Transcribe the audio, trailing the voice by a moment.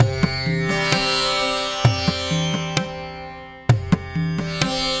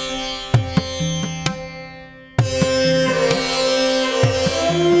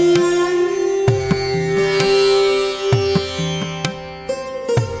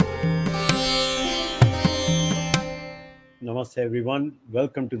Namaste, everyone.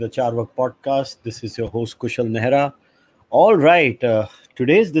 Welcome to the Charvak podcast. This is your host, Kushal Nehra. All right,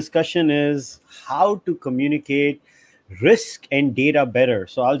 today's discussion is how to communicate risk and data better.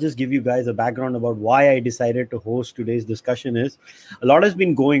 So I'll just give you guys a background about why I decided to host today's discussion. Is a lot has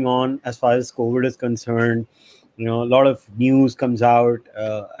been going on as far as COVID is concerned. A lot of news comes out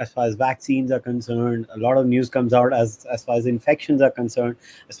as far as vaccines are concerned. A lot of news comes out as far as infections are concerned,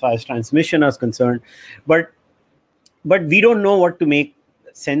 as far as transmission is concerned. But we don't know what to make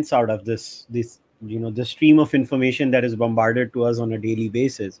sense out of this the stream of information that is bombarded to us on a daily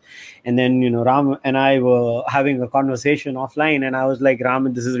basis. And then Ram and I were having a conversation offline, and I was like,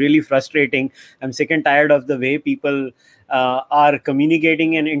 Ram, this is really frustrating. I'm sick and tired of the way people are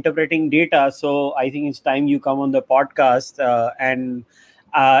communicating and interpreting data. So I think it's time you come on the podcast and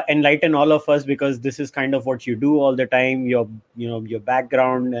enlighten all of us, because this is kind of what you do all the time. Your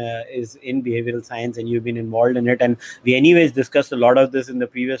background is in behavioral science, and you've been involved in it. And we anyways discussed a lot of this in the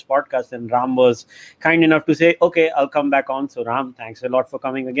previous podcast, and Ram was kind enough to say, okay, I'll come back on. So Ram, thanks a lot for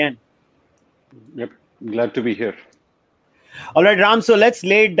coming again. Yep, glad to be here. All right, Ram, so let's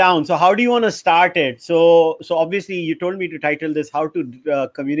lay it down. So how do you want to start it? So obviously you told me to title this how to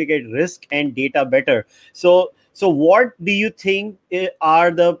communicate risk and data better. So what do you think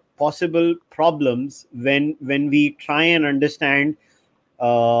are the possible problems when we try and understand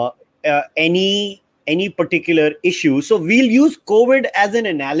any particular issue? So we'll use COVID as an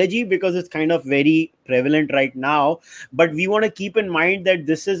analogy because it's kind of very prevalent right now. But we want to keep in mind that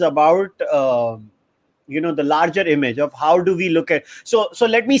this is about the larger image of how do we look at. So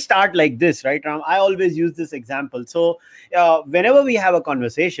let me start like this, right, Ram? I always use this example. So whenever we have a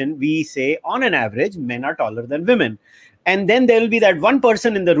conversation, we say on an average men are taller than women, and then there will be that one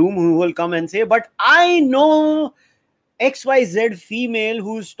person in the room who will come and say, but I know XYZ female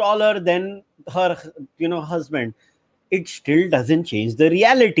who's taller than her husband. It still doesn't change the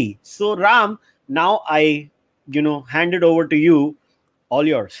reality. So Ram, now I hand it over to you. All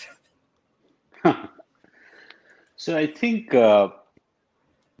yours. So I think the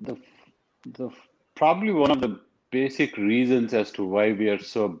probably one of the basic reasons as to why we are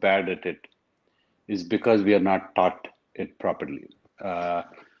so bad at it is because we are not taught it properly.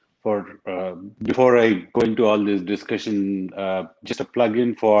 Before I go into all this discussion, just a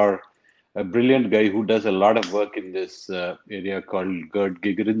plug-in for a brilliant guy who does a lot of work in this area called Gerd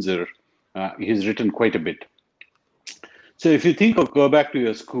Gigerenzer. He's written quite a bit. So if you go back to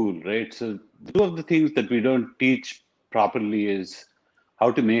your school, right? So two of the things that we don't teach properly is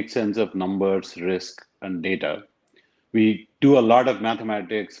how to make sense of numbers, risk, and data. We do a lot of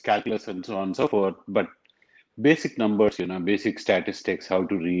mathematics, calculus, and so on and so forth, but basic numbers, basic statistics, how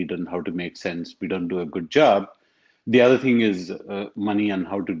to read and how to make sense, we don't do a good job. The other thing is money and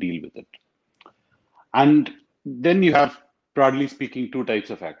how to deal with it. And then you have, broadly speaking, two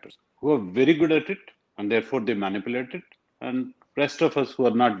types of actors who are very good at it, and therefore they manipulate it, and rest of us who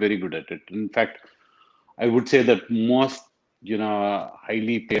are not very good at it. In fact, I would say that most,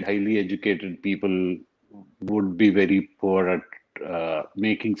 highly paid, highly educated people would be very poor at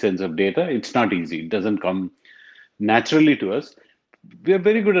making sense of data. It's not easy. It doesn't come naturally to us. We are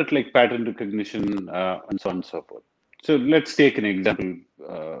very good at pattern recognition and so on and so forth. So let's take an example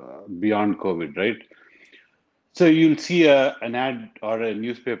beyond COVID, right? So you'll see an ad or a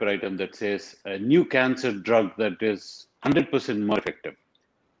newspaper item that says a new cancer drug that is 100% more effective,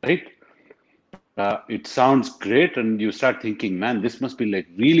 right? It sounds great, and you start thinking, man, this must be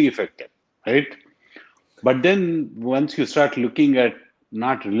really effective, right? But then once you start looking at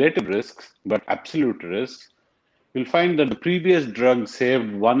not relative risks, but absolute risks, you'll find that the previous drug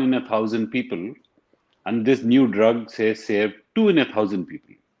saved 1 in 1,000 people, and this new drug says saved 2 in 1,000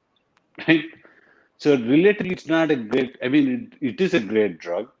 people, right? So relatively, it's not a great, it is a great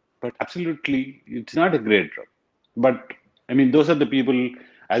drug, but absolutely, it's not a great drug. But those are the people,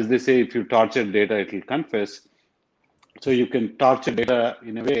 as they say, if you torture data, it will confess. So you can torture data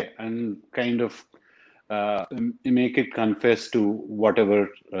in a way and kind of make it confess to whatever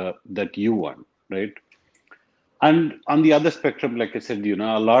that you want, right? And on the other spectrum, like I said, a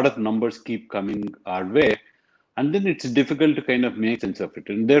lot of numbers keep coming our way, and then it's difficult to kind of make sense of it.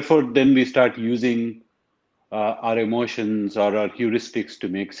 And therefore, then we start using our emotions or our heuristics to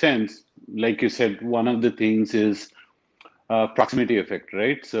make sense. Like you said, one of the things is proximity effect,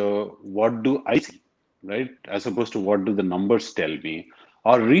 right? So what do I see, right? As opposed to what do the numbers tell me,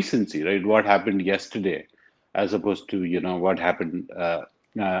 or recency, right? What happened yesterday, as opposed to, what happened a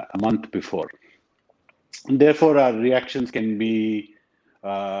month before. And therefore, our reactions can be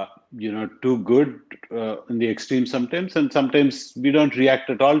too good in the extreme sometimes, and sometimes we don't react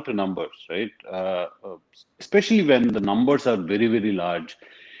at all to numbers, right? Especially when the numbers are very, very large.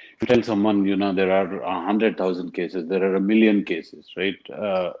 If you tell someone, there are 100,000 cases, there are a million cases, right?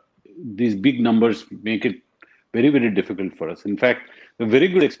 These big numbers make it very, very difficult for us. In fact, the very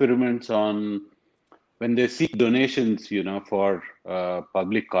good experiments on when they seek donations, for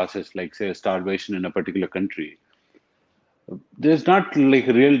public causes, like say starvation in a particular country, there's not like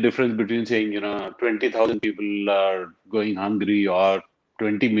a real difference between saying, 20,000 people are going hungry or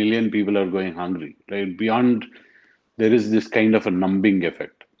 20 million people are going hungry, right? Beyond, there is this kind of a numbing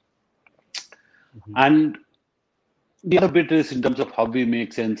effect. Mhm. And the other bit is in terms of how we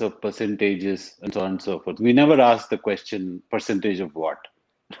make sense of percentages and so on and so forth. We never ask the question, percentage of what,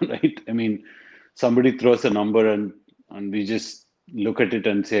 right? I mean, somebody throws a number and we just look at it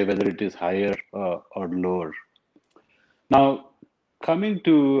and say whether it is higher or lower. Now, coming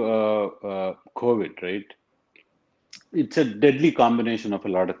to COVID, right? It's a deadly combination of a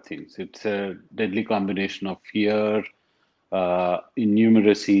lot of things. It's a deadly combination of fear,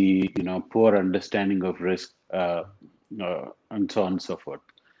 innumeracy, poor understanding of risk, and so on and so forth.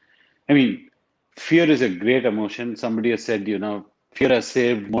 I mean, fear is a great emotion. Somebody has said, fear has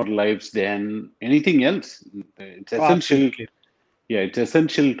saved more lives than anything else. It's Oh, essential. absolutely. Yeah, it's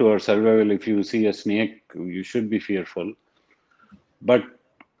essential to our survival. If you see a snake, you should be fearful. But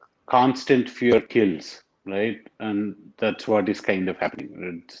constant fear kills, right? And that's what is kind of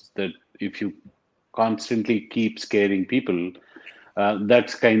happening. It's that if you constantly keep scaring people,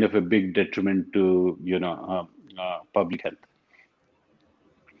 that's kind of a big detriment to public health.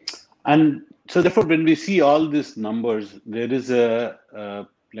 And so therefore, when we see all these numbers, there is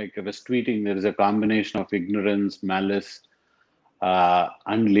like I was tweeting, there is a combination of ignorance, malice,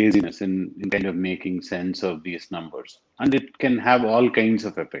 and laziness in kind of making sense of these numbers. And it can have all kinds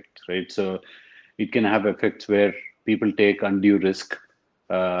of effects, right? So it can have effects where people take undue risk,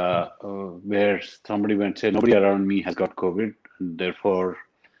 where somebody might say, nobody around me has got COVID, and therefore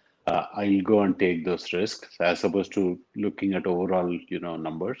I'll go and take those risks, as opposed to looking at overall,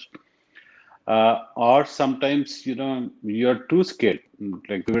 numbers. Or sometimes, you're too scared.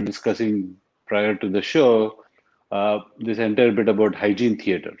 Like we were discussing prior to the show, this entire bit about hygiene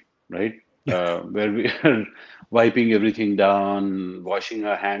theater, right? Where we are wiping everything down, washing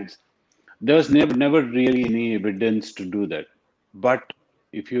our hands. There was never really any evidence to do that. But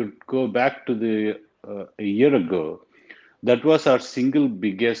if you go back to the a year ago, that was our single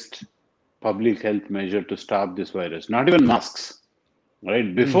biggest public health measure to stop this virus. Not even masks, right?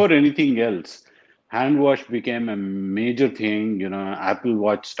 Mm. Before anything else, hand wash became a major thing. Apple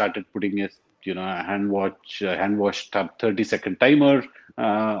Watch started putting a hand wash 30-second timer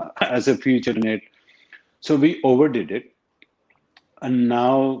as a feature in it. So we overdid it, and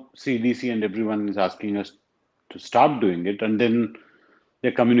now CDC and everyone is asking us to stop doing it, and then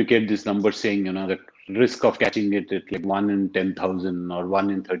they communicate this number saying, the risk of catching it at like 1 in 10,000 or 1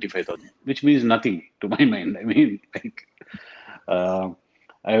 in 35,000, which means nothing to my mind. I mean, like, uh,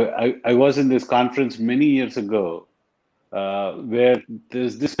 I was in this conference many years ago where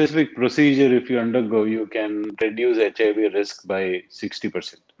there's this specific procedure. If you undergo, you can reduce HIV risk by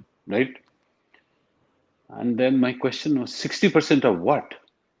 60%, right? And then my question was 60% of what,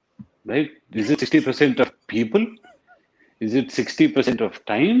 right? Is it 60% of people? Is it 60% of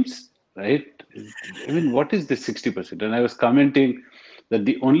times, right? I mean, what is this 60%? And I was commenting that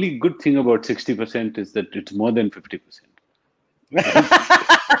the only good thing about 60% is that it's more than 50%. Right?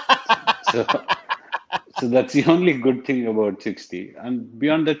 So, so that's the only good thing about 60. And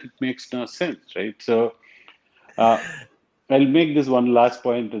beyond that, it makes no sense, right? So uh, I'll make this one last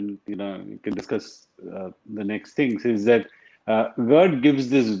point, and you can discuss the next things. Is that Gerd gives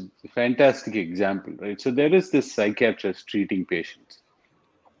this fantastic example, right? So there is this psychiatrist treating patients,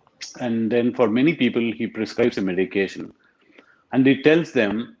 and then for many people, he prescribes a medication, and he tells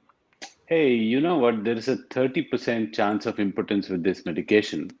them, "Hey, you know what? There is a 30% chance of impotence with this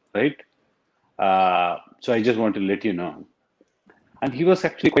medication, right? So I just want to let you know." And he was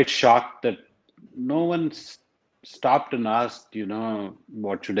actually quite shocked that no one stopped and asked,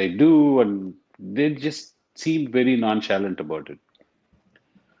 what should I do? And they just seemed very nonchalant about it.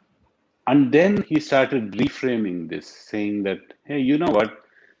 And then he started reframing this, saying that, hey, you know what?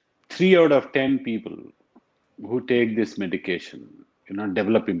 3 out of 10 people who take this medication,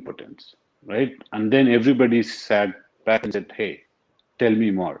 develop impotence, right? And then everybody sat back and said, hey, tell me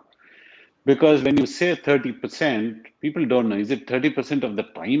more. Because when you say 30%, people don't know. Is it 30% of the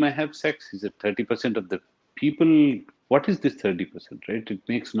time I have sex? Is it 30% of the people? What is this 30%, right? It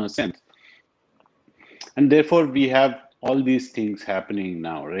makes no sense. And therefore, we have all these things happening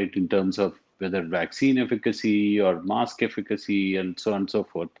now, right? In terms of whether vaccine efficacy or mask efficacy and so on and so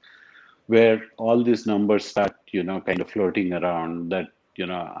forth, where all these numbers start, kind of floating around that,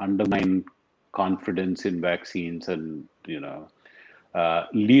 undermine confidence in vaccines and,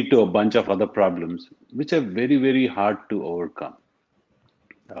 lead to a bunch of other problems, which are very, very hard to overcome.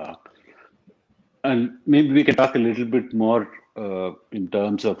 Uh, and maybe we can talk a little bit more in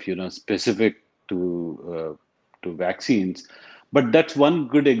terms of, specific to vaccines. But that's one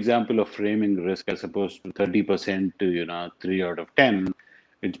good example of framing risk as opposed to 30% to, 3 out of 10.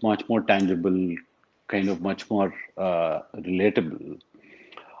 It's much more tangible, kind of much more relatable.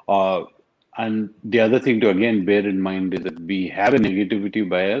 Uh, and the other thing to again bear in mind is that we have a negativity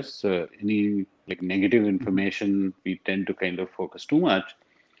bias. Any like negative information, we tend to kind of focus too much.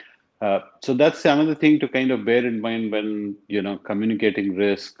 So that's another thing to kind of bear in mind when communicating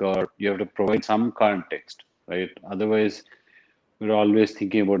risk, or you have to provide some context, right? Otherwise, we're always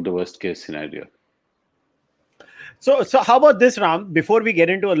thinking about the worst case scenario. So how about this, Ram? Before we get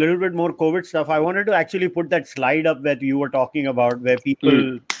into a little bit more COVID stuff, I wanted to actually put that slide up that you were talking about, where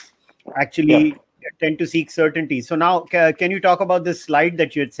people actually tend to seek certainty. So now, can you talk about this slide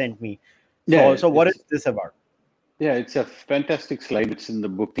that you had sent me? So what is this about? Yeah, it's a fantastic slide. It's in the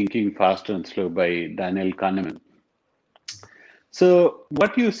book Thinking Fast and Slow by Daniel Kahneman. So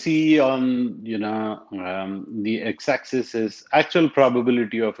what you see on the x-axis is actual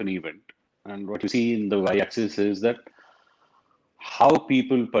probability of an event, and what you see in the y-axis is that how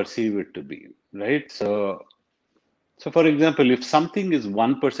people perceive it to be, right? So for example, if something is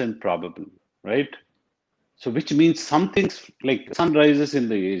 1% probable, right? So which means something's like sun rises in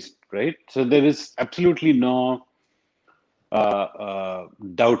the east, right? So there is absolutely no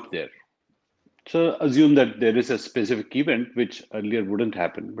doubt there. So assume that there is a specific event which earlier wouldn't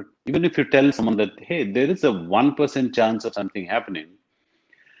happen. But even if you tell someone that, hey, there is a 1% chance of something happening,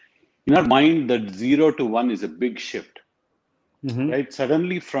 in our mind, that 0 to 1 is a big shift, right?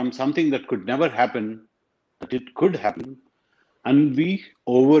 Suddenly from something that could never happen, that it could happen, and we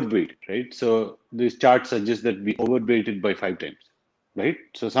overweight, right? So this chart suggests that we overweight it by 5 times, right?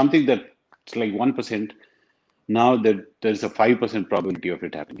 So something that's like 1%, now that there's a 5% probability of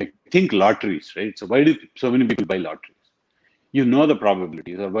it happening. Like, think lotteries, right? So why do so many people buy lotteries? You know the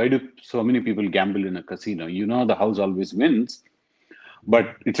probabilities. Or why do so many people gamble in a casino? You know the house always wins,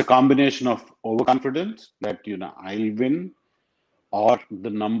 but it's a combination of overconfidence that I'll win, or the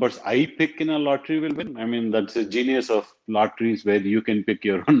numbers I pick in a lottery will win. I mean, that's the genius of lotteries, where you can pick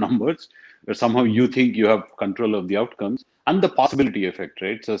your own numbers, where somehow you think you have control of the outcomes, and the possibility effect,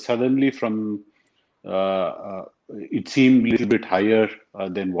 right? So suddenly from it seemed a little bit higher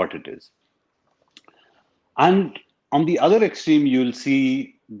than what it is. And on the other extreme, you'll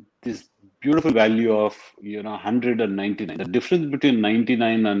see this beautiful value of 100 and 99. The difference between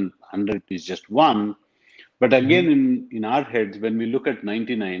 99 and 100 is just 1. But again, in our heads, when we look at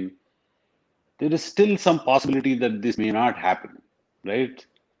 99, there is still some possibility that this may not happen, right?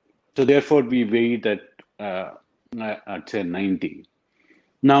 So therefore, we wait at say 90.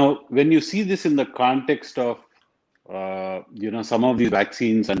 Now, when you see this in the context of some of these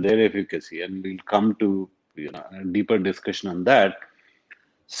vaccines and their efficacy, and we'll come to a deeper discussion on that.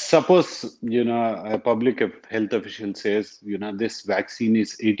 Suppose a public health official says this vaccine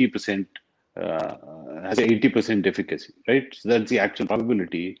is 80% has 80% efficacy, right? So that's the actual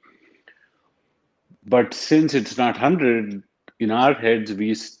probability. But since it's not 100, in our heads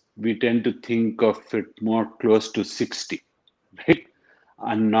we tend to think of it more close to 60, right,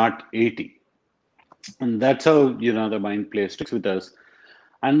 and not 80. And that's how the mind plays tricks with us.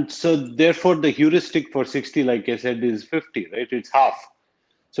 And so therefore the heuristic for 60, like I said, is 50, right? It's half.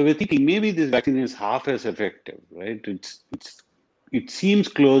 So we're thinking maybe this vaccine is half as effective, right? It seems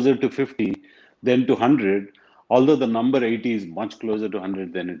closer to 50 than to 100, although the number 80 is much closer to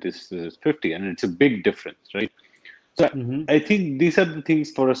 100 than it is 50, and it's a big difference, right? So I think these are the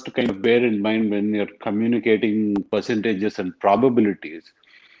things for us to kind of bear in mind when you're communicating percentages and probabilities,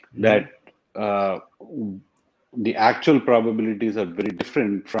 that the actual probabilities are very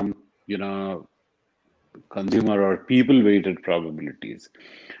different from consumer or people weighted probabilities.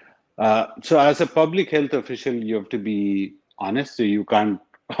 So as a public health official, you have to be honest. So you can't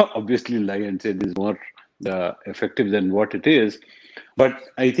obviously lie and say this is more effective than what it is. But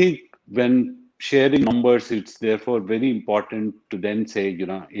I think when sharing numbers, it's therefore very important to then say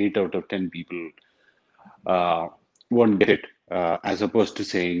 8 out of 10 people won't get it, as opposed to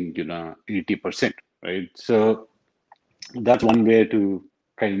saying 80%, right? So that's one way to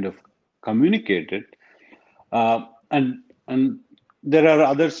kind of communicate it. And there are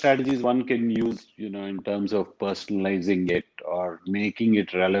other strategies one can use, in terms of personalizing it or making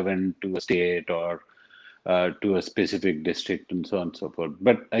it relevant to a state or to a specific district and so on and so forth.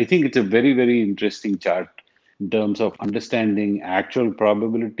 But I think it's a very, very interesting chart in terms of understanding actual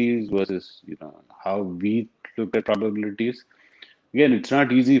probabilities versus, how we look at probabilities. Again, it's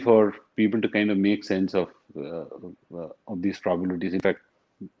not easy for people to kind of make sense of these probabilities. In fact,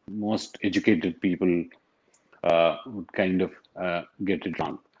 most educated people would kind of get it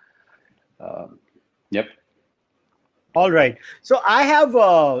wrong. Yep. All right. So I have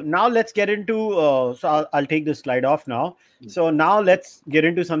now let's get into so I'll take this slide off now. So now let's get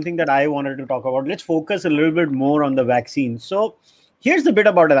into something that I wanted to talk about. Let's focus a little bit more on the vaccine. So here's the bit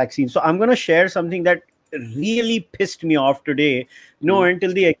about the vaccine. So I'm going to share something that really pissed me off today. No,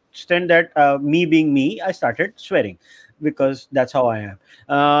 until the extent that me being me, I started swearing because that's how I am.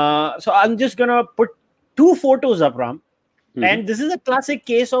 So I'm just going to put two photos up, Ram. And this is a classic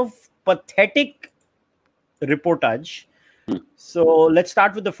case of pathetic reportage. So let's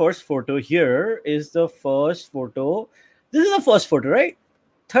start with the first photo. Here is the first photo. This is the first photo, right?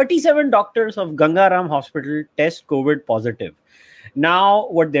 37 doctors of Gangaram Hospital test COVID positive. Now,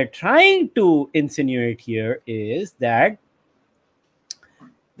 what they're trying to insinuate here is that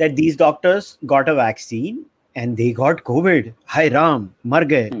these doctors got a vaccine and they got COVID. Hi Ram, mar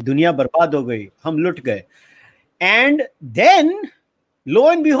gaye, duniya barbaad ho gayi, hum lut gaye. And then, lo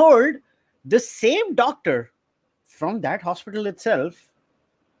and behold, the same doctor from that hospital itself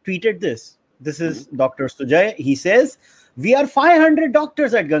tweeted this. This is Dr. Sujay. He says, we are 500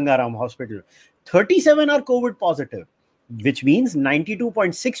 doctors at Gangaram Hospital. 37 are COVID positive, which means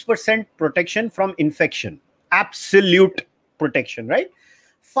 92.6% protection from infection. Absolute protection, right?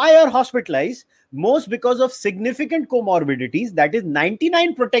 5 are hospitalized, most because of significant comorbidities. That is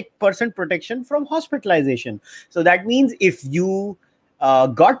 99% protection from hospitalization. So that means if you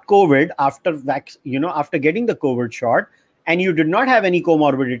got COVID after getting the COVID shot and you did not have any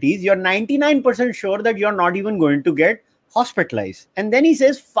comorbidities, you're 99% sure that you're not even going to get hospitalized. And then he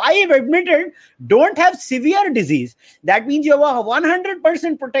says 5 admitted don't have severe disease. That means you have a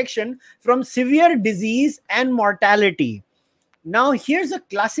 100% protection from severe disease and mortality. Now, here's a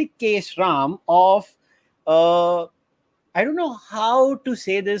classic case, Ram, of I don't know how to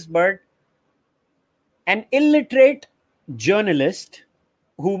say this, but an illiterate journalist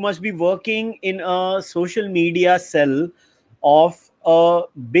who must be working in a social media cell of a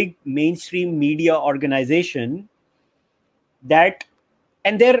big mainstream media organization now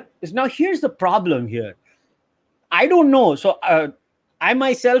here's the problem here. I don't know. So I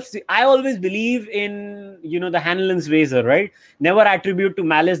myself, I always believe in, the Hanlon's razor, right? Never attribute to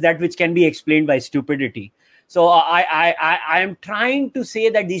malice that which can be explained by stupidity. So I am trying to say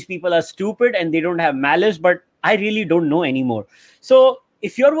that these people are stupid and they don't have malice, but I really don't know anymore. So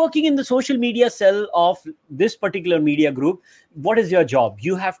if you're working in the social media cell of this particular media group, what is your job?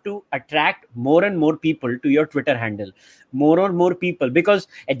 You have to attract more and more people to your Twitter handle, more and more people, because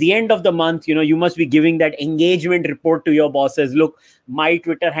at the end of the month, you must be giving that engagement report to your bosses. Look, my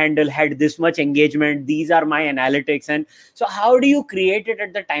Twitter handle had this much engagement. These are my analytics. And so how do you create it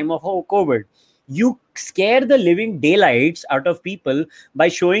at the time of COVID? You scare the living daylights out of people by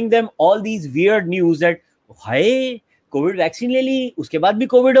showing them all these weird news that, hey, COVID vaccine le li, uske baad bhi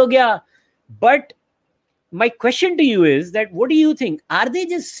COVID ho gaya. But my question to you is that, what do you think? Are they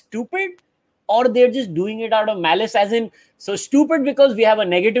just stupid or they're just doing it out of malice, as in, so stupid because we have a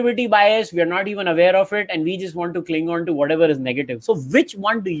negativity bias, we are not even aware of it, and we just want to cling on to whatever is negative? So which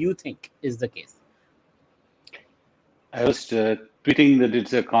one do you think is the case? I was tweeting that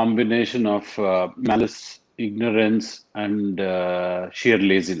it's a combination of malice, ignorance, and sheer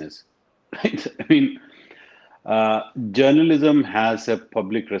laziness. Right? I mean, journalism has a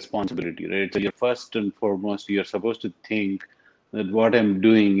public responsibility, right? So you're first and foremost, you're supposed to think that what I'm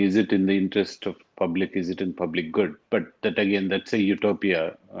doing, is it in the interest of public? Is it in public good? But that again, that's a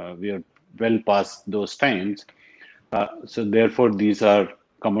utopia. We are well past those times. So therefore, these are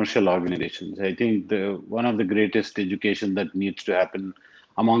commercial organizations. I think one of the greatest education that needs to happen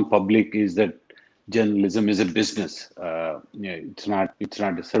among public is that journalism is a business. It's not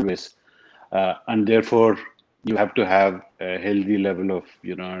a service, and therefore you have to have a healthy level of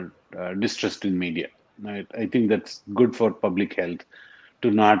distrust in media. Right? I think that's good for public health to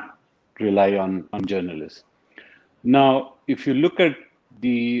not rely on journalists. Now, if you look at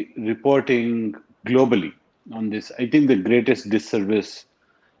the reporting globally on this, I think the greatest disservice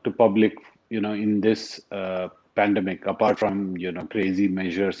to public, in this pandemic, apart from crazy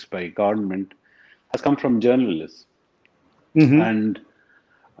measures by government, has come from journalists, and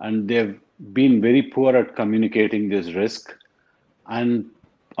they've been very poor at communicating this risk, And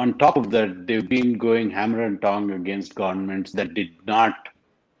on top of that, they've been going hammer and tong against governments that did not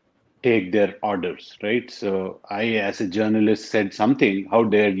take their orders, right? So I, as a journalist, said something. How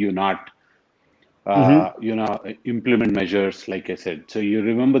dare you not, Mm-hmm. implement measures like I said. So you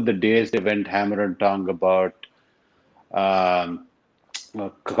remember the days they went hammer and tongue about um,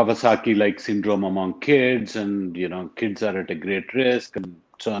 Kawasaki-like syndrome among kids, and kids are at a great risk, and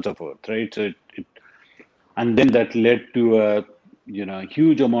so on and so forth, right? And then that led to a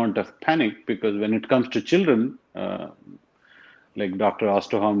huge amount of panic, because when it comes to children, like Dr.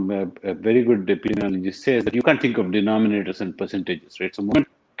 Osterholm, a very good epidemiologist, says that you can't think of denominators and percentages, right? So, the moment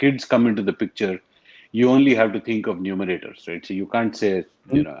kids come into the picture, you only have to think of numerators, right? So you can't say,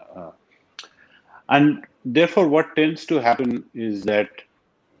 and therefore, what tends to happen is that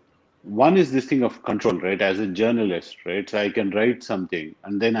one is this thing of control, right? As a journalist, right? So I can write something,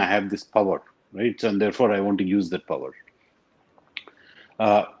 and then I have this power, right? So, and therefore, I want to use that power.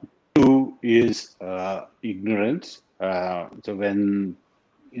 Uh, Two is ignorance. So when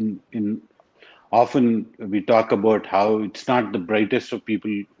in often we talk about how it's not the brightest of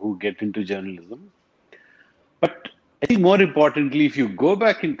people who get into journalism, but I think more importantly, if you go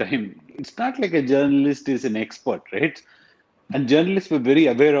back in time, it's not like a journalist is an expert, right? And journalists were very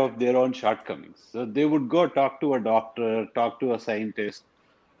aware of their own shortcomings. So they would go talk to a doctor, talk to a scientist,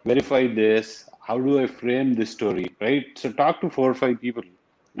 verify this. How do I frame this story, right? So talk to 4 or 5 people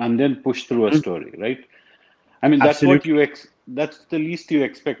and then push through a story, right? I mean, that's what Absolutely. that's the least you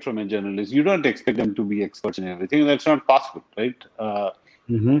expect from a journalist. You don't expect them to be experts in everything. That's not possible, right?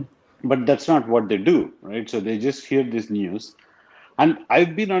 Mm-hmm. But that's not what they do, right? So they just hear this news. And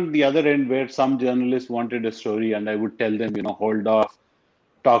I've been on the other end where some journalists wanted a story, and I would tell them, hold off,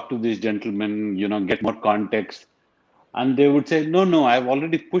 talk to this gentleman, get more context. And they would say, no, no, I've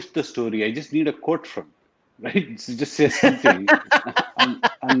already pushed the story. I just need a quote from it, right? So just say something.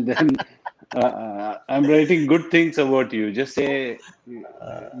 And then I'm writing good things about you. Just say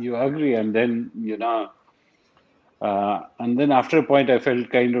you agree. And then, and then after a point, I felt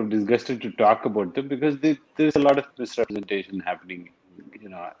kind of disgusted to talk about them, because there's a lot of misrepresentation happening,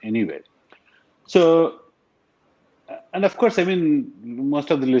 anyway. So, and of course, I mean,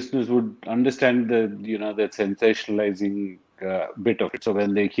 most of the listeners would understand that sensationalizing bit of it. So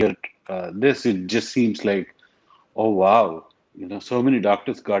when they hear this, it just seems like, oh wow, so many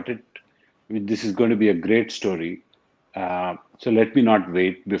doctors got it. This is going to be a great story. So let me not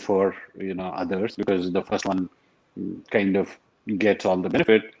wait before others, because the first one kind of gets all the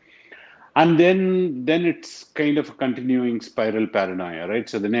benefit. And then it's kind of a continuing spiral paranoia, right?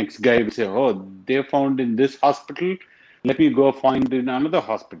 So the next guy will say, oh, they found in this hospital, let me go find in another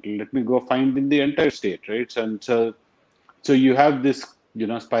hospital, let me go find in the entire state, right? So you have this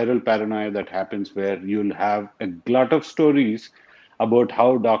spiral paranoia that happens, where you'll have a glut of stories about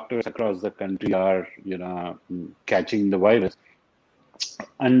how doctors across the country are catching the virus,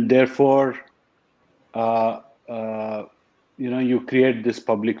 and therefore uh, uh, you create this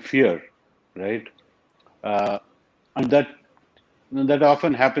public fear, right? And that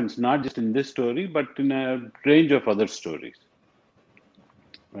often happens not just in this story, but in a range of other stories,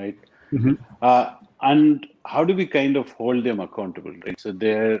 right? Mm-hmm. And how do we kind of hold them accountable, right? So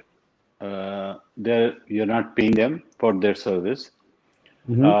you're not paying them for their service.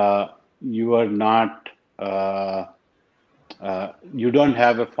 Mm-hmm. Uh, you are not. You don't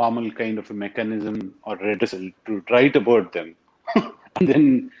have a formal kind of a mechanism or redressal to write about them, and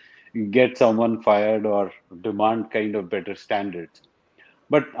then get someone fired or demand kind of better standards.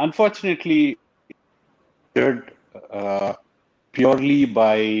 But unfortunately, measured purely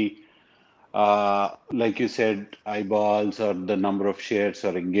by, like you said, eyeballs or the number of shares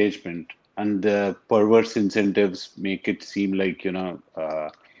or engagement, and the perverse incentives make it seem like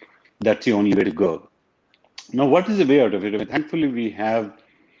that's the only way to go. Now, what is the way out of it? I mean, thankfully, we have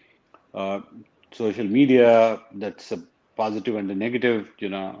uh, social media. That's a positive and a negative.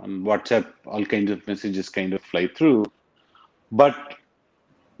 On WhatsApp, all kinds of messages kind of fly through. But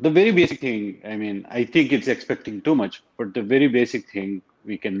the very basic thing, I mean, I think it's expecting too much, but the very basic thing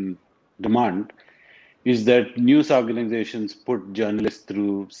we can demand is that news organizations put journalists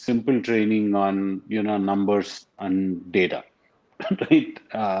through simple training on, numbers and data, right?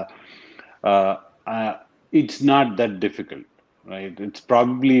 Uh, uh, it's not that difficult, right? It's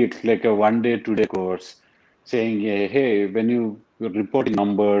like a 1 day, 2 day course, saying, hey, when you're reporting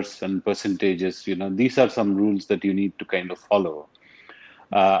numbers and percentages, these are some rules that you need to kind of follow.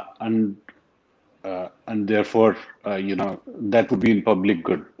 And therefore, that would be in public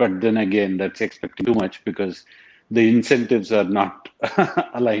good. But then again, that's expecting too much, because the incentives are not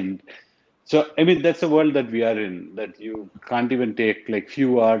aligned. So, I mean, that's the world that we are in, that you can't even take like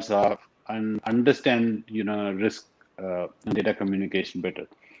few hours off and understand, risk and data communication better.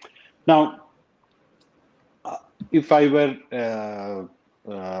 Now, if I were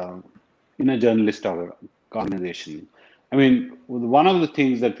in a journalist organization, I mean, one of the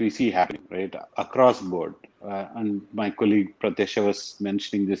things that we see happening, right, across board, and my colleague Pratyasha was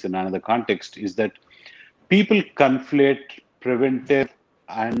mentioning this in another context, is that people conflate preventive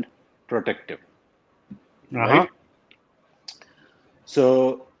and protective, Uh-huh. right?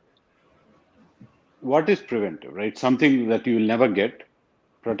 So, what is preventive, right? Something that you will never get.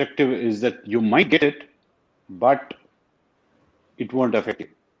 Protective is that you might get it, but it won't affect you,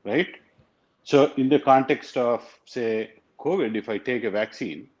 right? So, in the context of, say, COVID, if I take a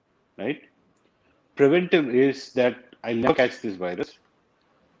vaccine, right? Preventive is that I'll never catch this virus.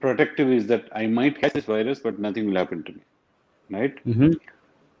 Protective is that I might catch this virus, but nothing will happen to me, right? Mm-hmm.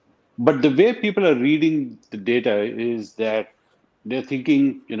 But the way people are reading the data is that they're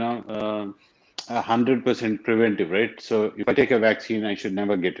thinking, 100% preventive, right? So if I take a vaccine, I should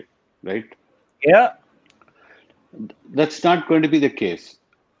never get it, right? Yeah. That's not going to be the case.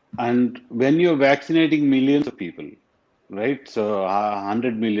 And when you're vaccinating millions of people, right? So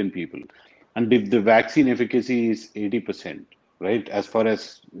 100 million people, and if the vaccine efficacy is 80%, right? As far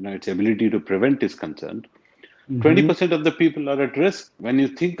as its ability to prevent is concerned, Mm-hmm. 20% of the people are at risk. When you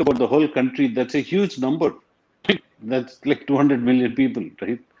think about the whole country, that's a huge number. That's like 200 million people,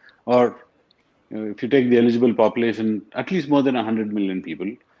 right? Or if you take the eligible population, at least more than 100 million people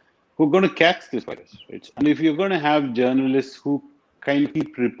who are going to catch this virus, right? And if you're going to have journalists who kind of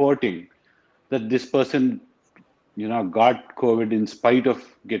keep reporting that this person, got COVID in spite of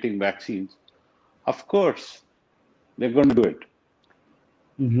getting vaccines, of course they're going to do it.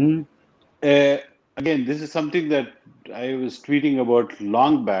 Mm-hmm. Again, this is something that I was tweeting about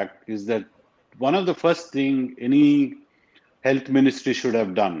long back. Is that one of the first thing any health ministry should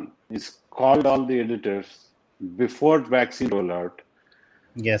have done is called all the editors before vaccine rollout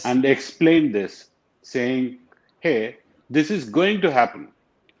Yes. and explain this, saying, "Hey, this is going to happen.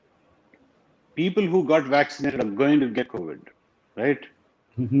 People who got vaccinated are going to get COVID, right?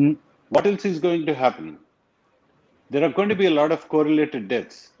 Mm-hmm. What else is going to happen? There are going to be a lot of correlated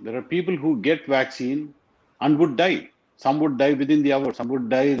deaths. There are people who get vaccine and would die. Some would die within the hour, some would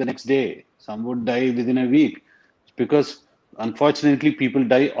die the next day, some would die within a week. Because unfortunately, people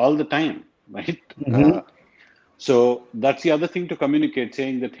die all the time, right? Mm-hmm. So that's the other thing to communicate,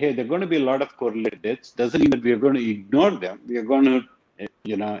 saying that, hey, there are going to be a lot of correlated deaths. Doesn't mean that we are going to ignore them. We are going to,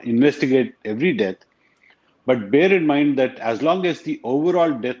 investigate every death. But bear in mind that as long as the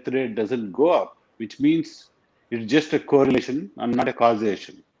overall death rate doesn't go up, which means it's just a correlation and not a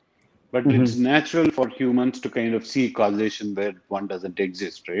causation. But Mm-hmm. it's natural for humans to kind of see causation where one doesn't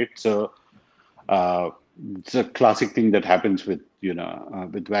exist, right? So uh, it's a classic thing that happens with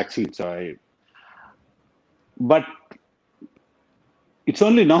with vaccines. But it's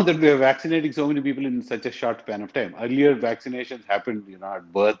only now that we are vaccinating so many people in such a short span of time. Earlier, vaccinations happened,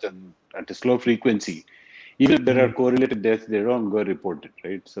 at birth and at a slow frequency. Even if there are correlated deaths, they don't go reported,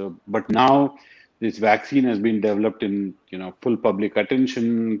 right? So, but now this vaccine has been developed in, full public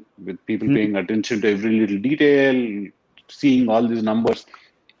attention, with people paying attention to every little detail, seeing all these numbers,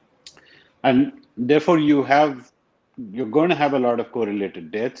 and therefore you're going to have a lot of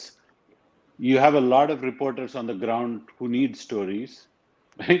correlated deaths. You have a lot of reporters on the ground who need stories,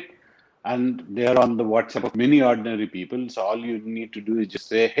 right? And they are on the WhatsApp of many ordinary people. So all you need to do is just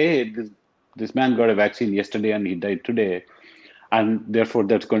say, hey, this man got a vaccine yesterday and he died today. And therefore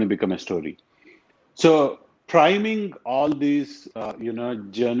that's going to become a story. So priming all these,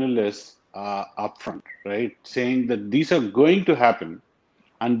 journalists upfront, right? Saying that these are going to happen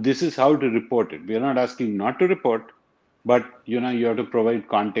and this is how to report it. We are not asking not to report, but, you have to provide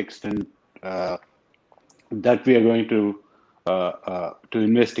context and that we are going to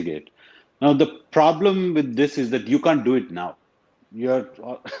investigate. Now, the problem with this is that you can't do it now. You're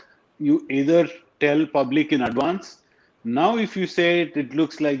you either tell public in advance. Now, if you say it, it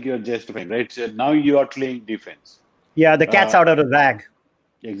looks like you're justifying, right? So now you are playing defense. Yeah, the cat's Uh, out of the bag.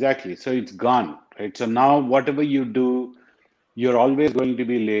 exactly. So it's gone, right? So now, whatever you do, you're always going to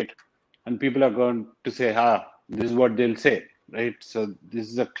be late, and people are going to say, this is what they'll say, right? So this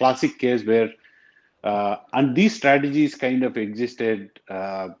is a classic case where and these strategies kind of existed.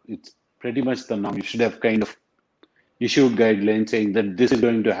 It's pretty much the norm. You should have kind of issued guidelines saying that this is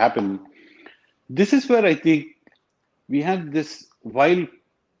going to happen. This is where I think we have this, while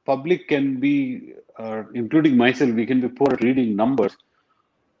public can be, including myself, we can be poor at reading numbers.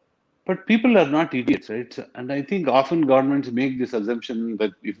 But people are not idiots, right? And I think often governments make this assumption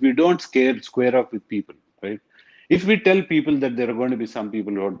that if we don't square up with people, right? If we tell people that there are going to be some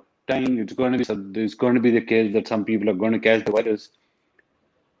people who are dying, there's going to be the case that some people are going to catch the virus,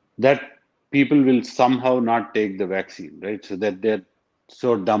 that people will somehow not take the vaccine, right? So that they're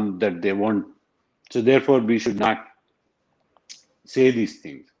so dumb that they won't. So therefore, we should not say these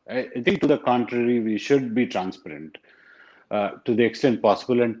things. I think to the contrary, we should be transparent to the extent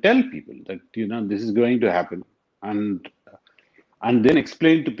possible and tell people that this is going to happen, and then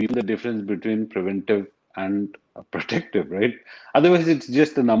explain to people the difference between preventive and protective, right? Otherwise, it's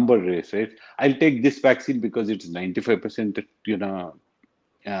just a number race, right? I'll take this vaccine because it's 95%,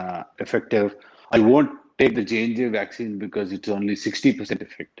 effective. I won't take the J&J vaccine because it's only 60%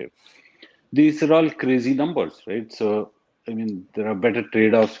 effective. These are all crazy numbers, right? So, I mean, there are better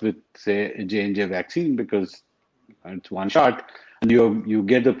trade-offs with, say, a J&J vaccine because it's one shot and you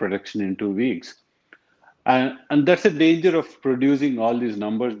get the protection in 2 weeks. And that's a danger of producing all these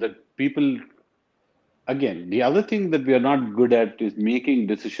numbers that people, again, the other thing that we are not good at is making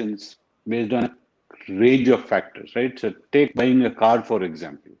decisions based on a range of factors, right? So take buying a car, for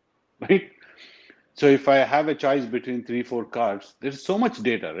example, right? So if I have a choice between three, four cars, there's so much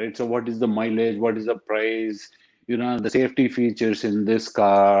data, right? So what is the mileage? What is the price? The safety features in this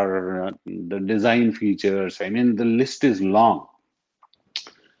car, the design features. I mean, the list is long.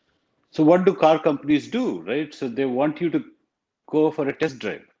 So what do car companies do, right? So they want you to go for a test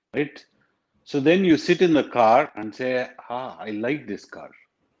drive, right? So then you sit in the car and say, I like this car,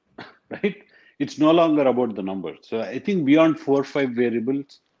 right? It's no longer about the numbers. So I think beyond 4 or 5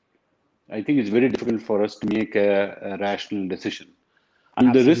 variables, I think it's very difficult for us to make a rational decision.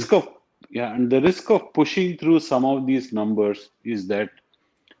 And the risk Absolutely. of pushing through some of these numbers is that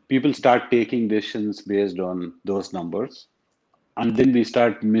people start taking decisions based on those numbers, and then we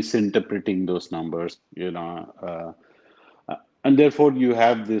start misinterpreting those numbers, and therefore you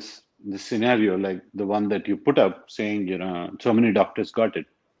have this scenario like the one that you put up, saying so many doctors got it.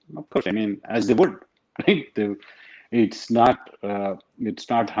 Of course, I mean, as they would, right? It's not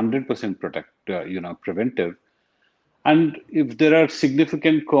 100% preventive. And if there are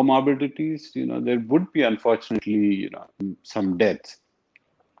significant comorbidities, there would be, unfortunately, some deaths.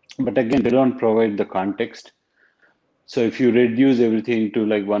 But again, they don't provide the context. So if you reduce everything to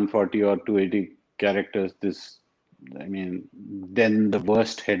like 140 or 280 characters, then the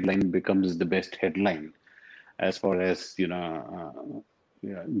worst headline becomes the best headline as far as,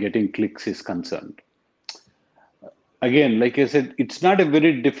 getting clicks is concerned. Again, like I said, it's not a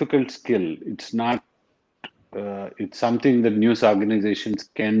very difficult skill. It's something that news organizations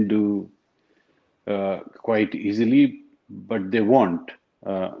can do quite easily, but they won't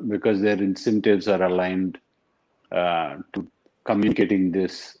because their incentives are aligned to communicating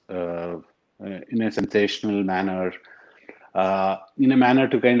this in a sensational manner, in a manner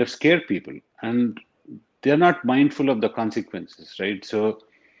to kind of scare people. And they're not mindful of the consequences, right? So,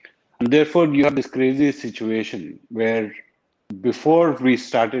 and therefore, you have this crazy situation where before we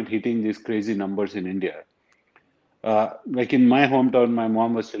started hitting these crazy numbers in India, like in my hometown, my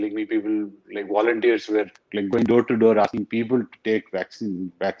mom was telling me people, like volunteers, were like going door to door asking people to take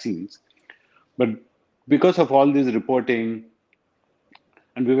vaccines. But because of all this reporting,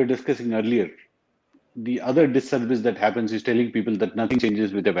 and we were discussing earlier, the other disservice that happens is telling people that nothing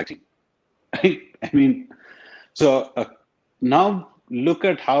changes with the vaccine. Right? I mean, so now look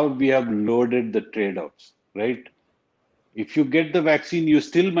at how we have loaded the trade-offs, right? If you get the vaccine, you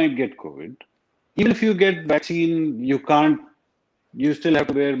still might get COVID. Even if you get vaccine, you still have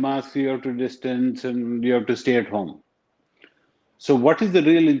to wear masks, you have to distance, and you have to stay at home. So what is the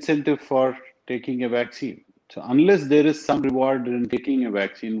real incentive for taking a vaccine? So unless there is some reward in taking a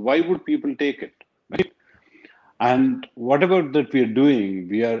vaccine, why would people take it, right? And whatever that we are doing,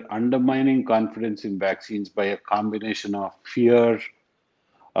 we are undermining confidence in vaccines by a combination of fear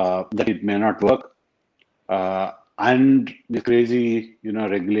that it may not work, and the crazy,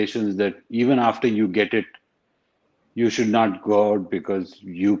 regulations that even after you get it, you should not go out because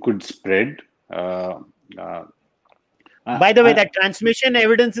you could spread. Uh, By the way, uh, that transmission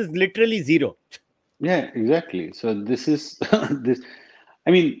evidence is literally zero. yeah, exactly. So this is this.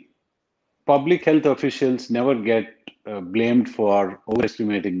 I mean, public health officials never get blamed for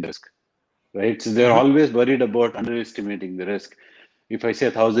overestimating the risk, right? So they're Mhm. always worried about underestimating the risk. If I say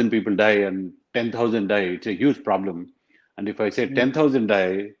 1,000 people die and 10,000 die, it's a huge problem. And if I say Mm, 10,000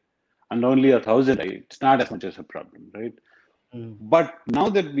 die and only 1,000 die, it's not as much as a problem, right? mm. But now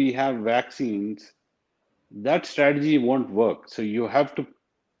that we have vaccines, that strategy won't work. So you have to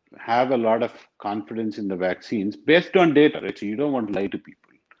have a lot of confidence in the vaccines based on data, right? So you don't want to lie to people.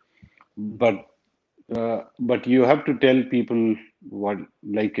 but you have to tell people what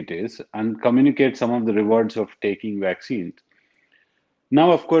like it is and communicate some of the rewards of taking vaccines.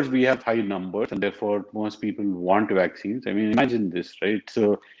 Now, of course, we have high numbers, and therefore most people want vaccines. I mean, imagine this, right?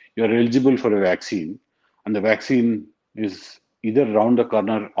 So you're eligible for a vaccine, and the vaccine is either around the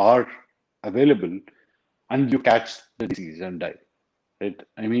corner or available, and you catch the disease and die, right?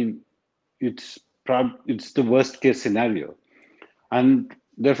 I mean, it's the worst case scenario, and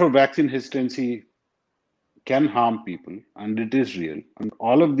therefore vaccine hesitancy can harm people, and it is real. And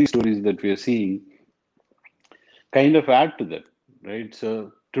all of these stories that we are seeing kind of add to that, right?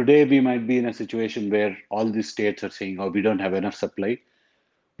 So today we might be in a situation where all these states are saying, "Oh, we don't have enough supply,"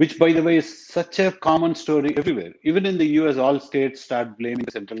 which, by the way, is such a common story everywhere. Even in the US, all states start blaming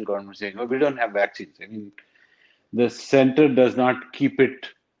the central government, saying, "Oh, we don't have vaccines." I mean, the center does not keep it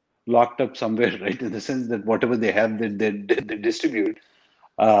locked up somewhere, right? In the sense that whatever they have, they distribute.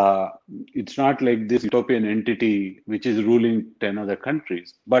 Uh, it's not like this utopian entity which is ruling 10 other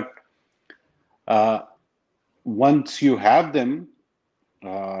countries. But uh, once you have them,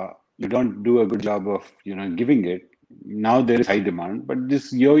 you don't do a good job of giving it. Now there is high demand, but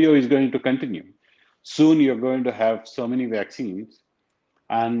this yo-yo is going to continue. Soon you're going to have so many vaccines,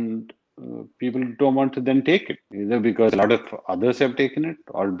 and people don't want to then take it, either because a lot of others have taken it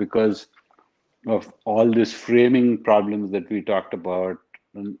or because of all these framing problems that we talked about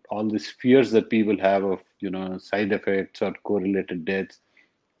and all these fears that people have of side effects or correlated deaths,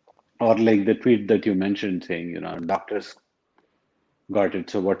 or like the tweet that you mentioned saying doctors got it,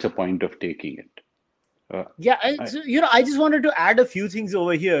 so what's the point of taking it? Yeah, I just wanted to add a few things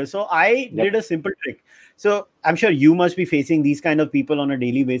over here. So I did Yep. a simple trick. So I'm sure you must be facing these kind of people on a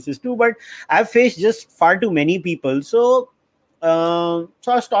daily basis too, but I've faced just far too many people. So I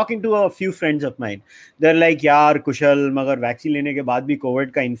was talking to a few friends of mine. They're like, "यार कुशल, मगर vaccine लेने के बाद भी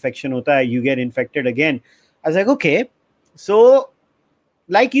Covid का infection होता है. You get infected again." I was like, okay, so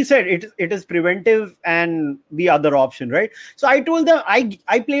like you said, it is preventive and the other option, right? So I told them,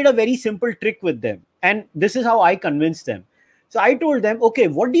 I played a very simple trick with them, and this is how I convinced them. So I told them, okay,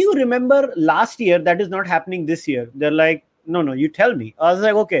 what do you remember last year that is not happening this year? They're like, no, you tell me. I was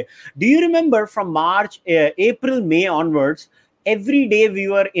like, okay, do you remember from March, April, May onwards, every day we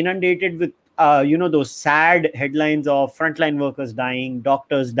were inundated with those sad headlines of frontline workers dying,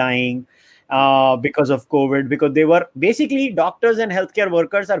 doctors dying, because of COVID, because they were basically, doctors and healthcare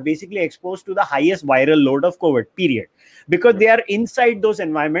workers are basically exposed to the highest viral load of COVID, period, because they are inside those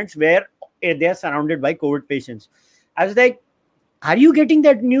environments where they are surrounded by COVID patients. I was like, are you getting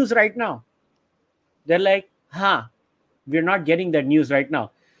that news right now? They're like, we're not getting that news right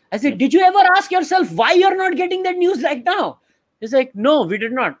now. I said, did you ever ask yourself why you're not getting that news right now? He's like, no, we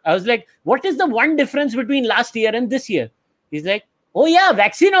did not. I was like, what is the one difference between last year and this year? He's like, oh yeah,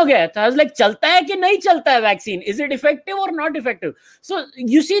 vaccine ho gaya. I was like, chalta hai ki nahi chalta hai vaccine? Is it effective or not effective? So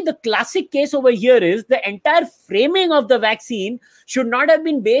you see, the classic case over here is the entire framing of the vaccine should not have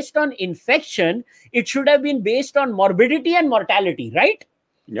been based on infection. It should have been based on morbidity and mortality, right?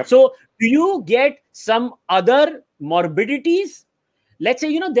 Yep. So do you get some other morbidities? Let's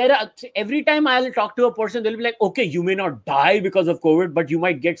say, there are, every time I'll talk to a person, they'll be like, okay, you may not die because of COVID, but you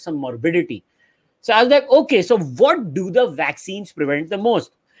might get some morbidity. So I was like, okay, so what do the vaccines prevent the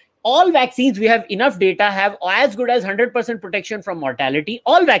most? All vaccines, we have enough data, have as good as 100% protection from mortality.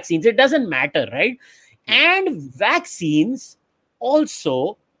 All vaccines, it doesn't matter, right? And vaccines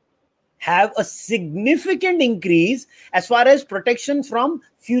also have a significant increase as far as protection from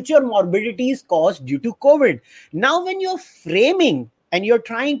future morbidities caused due to COVID. Now, when you're framing and you're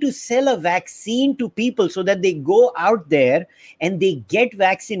trying to sell a vaccine to people so that they go out there and they get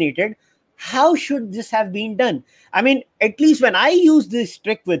vaccinated, how should this have been done? I mean, at least when I use this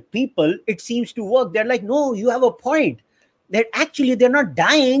trick with people, it seems to work. They're like, no, you have a point. That actually they're not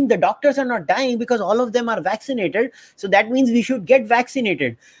dying. The doctors are not dying because all of them are vaccinated. So that means we should get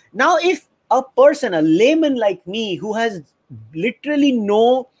vaccinated. Now, if a person, a layman like me, who has literally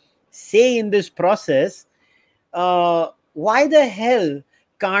no say in this process, why the hell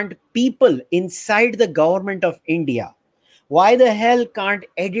can't people inside the government of India, why the hell can't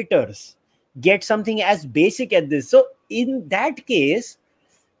editors get something as basic as this? So in that case,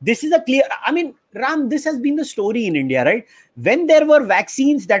 this is a clear, I mean, Ram, this has been the story in India, right? When there were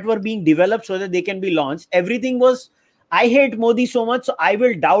vaccines that were being developed so that they can be launched, everything was, I hate Modi so much, so I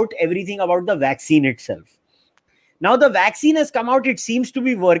will doubt everything about the vaccine itself. Now the vaccine has come out, it seems to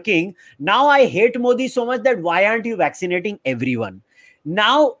be working. Now I hate Modi so much that why aren't you vaccinating everyone?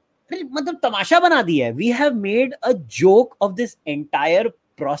 Now, matlab tamasha bana diya hai. We have made a joke of this entire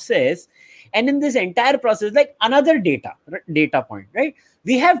process, And in this entire process, like another data point, right?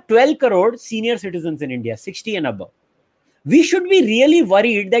 We have 12 crore senior citizens in India, 60 and above. We should be really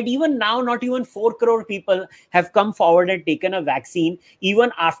worried that even now, not even 4 crore people have come forward and taken a vaccine,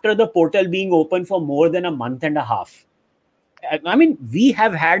 even after the portal being open for more than a month and a half. I mean, we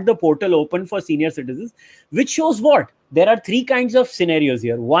have had the portal open for senior citizens, which shows what? There are three kinds of scenarios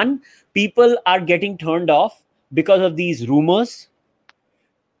here. One, people are getting turned off because of these rumors.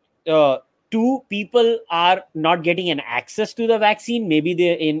 Two, people are not getting an access to the vaccine. Maybe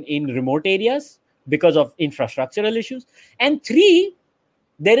they're in remote areas because of infrastructural issues. And three,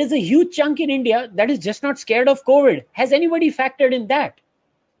 there is a huge chunk in India that is just not scared of COVID. Has anybody factored in that?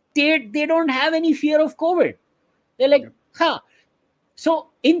 They don't have any fear of COVID. They're like, So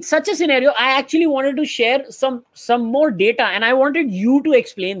in such a scenario, I actually wanted to share some more data, and I wanted you to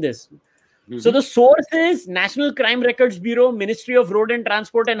explain this. Mm-hmm. So the source is National Crime Records Bureau, Ministry of Road and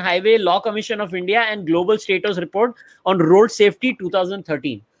Transport and Highway, Law Commission of India, and Global Status Report on Road Safety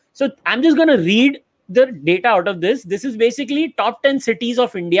 2013. So I'm just going to read the data out of this. This is basically top 10 cities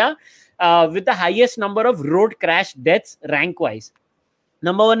of India with the highest number of road crash deaths rank-wise.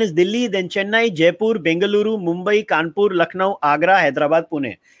 Number 1 is Delhi, then Chennai, Jaipur, Bengaluru, Mumbai, Kanpur, Lucknow, Agra, Hyderabad,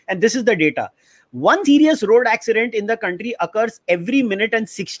 Pune. And this is the data. One serious road accident in the country occurs every minute and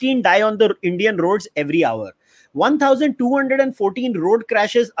 16 die on the Indian roads every hour. 1,214 road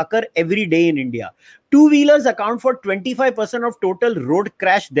crashes occur every day in India. Two-wheelers account for 25% of total road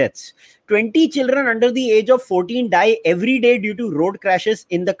crash deaths. 20 children under the age of 14 die every day due to road crashes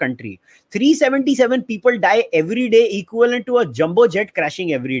in the country. 377 people die every day, equivalent to a jumbo jet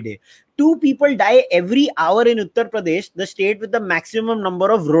crashing every day. 2 people die every hour in Uttar Pradesh, the state with the maximum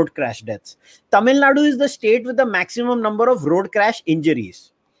number of road crash deaths. Tamil Nadu is the state with the maximum number of road crash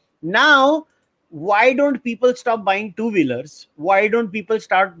injuries. Now, why don't people stop buying two-wheelers? Why don't people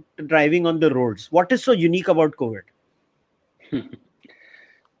start driving on the roads? What is so unique about COVID?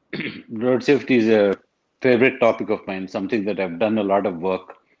 Road safety is a favorite topic of mine, something that I've done a lot of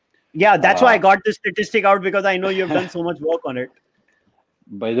work. Yeah, that's why I got this statistic out, because I know you've done so much work on it.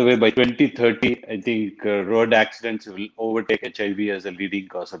 By the way, by 2030, I think road accidents will overtake HIV as a leading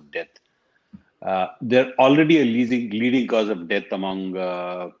cause of death. They're already a leading cause of death among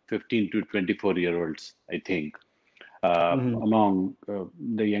 15 to 24-year-olds, I think, among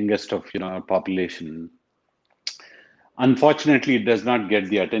the youngest of our population. Unfortunately, it does not get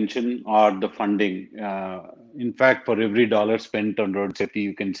the attention or the funding. In fact, for every dollar spent on road safety,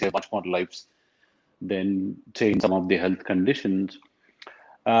 you can save much more lives than, say, in some of the health conditions.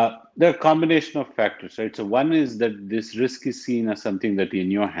 There are a combination of factors, right? So one is that this risk is seen as something that in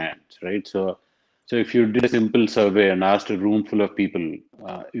your hands, right? So if you did a simple survey and asked a room full of people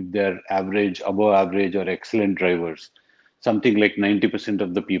if they're average, above average, or excellent drivers, something like 90%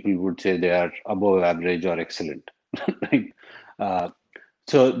 of the people would say they are above average or excellent, right?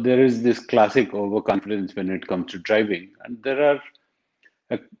 So there is this classic overconfidence when it comes to driving. And there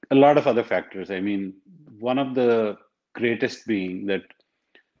are a lot of other factors. I mean, one of the greatest being that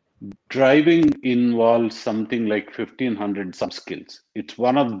driving involves something like 1,500 sub-skills. It's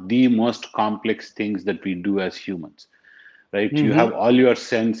one of the most complex things that we do as humans, right? You have all your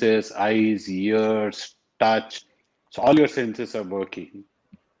senses, eyes, ears, touch. So all your senses are working.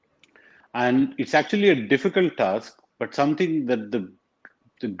 And it's actually a difficult task, but something that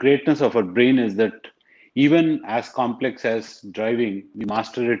the greatness of our brain is that even as complex as driving, we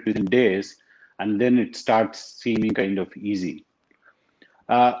master it within days, and then it starts seeming kind of easy.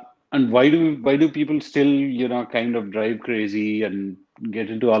 And why do people still, kind of drive crazy and get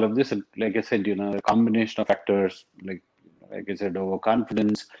into all of this? And like I said, a combination of factors, like I said,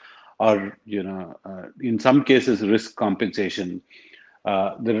 overconfidence, or, in some cases, risk compensation.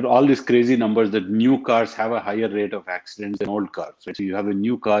 There are all these crazy numbers that new cars have a higher rate of accidents than old cars. Right? So you have a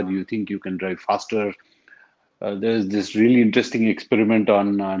new car, you think you can drive faster. There's this really interesting experiment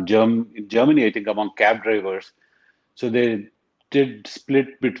on in Germany, I think, among cab drivers. So they did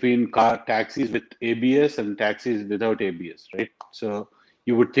split between taxis with ABS and taxis without ABS, right? So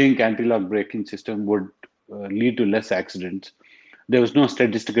you would think anti-lock braking system would lead to less accidents. There was no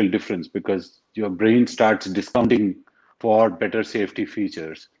statistical difference because your brain starts discounting for better safety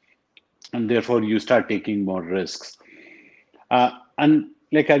features, and therefore you start taking more risks. And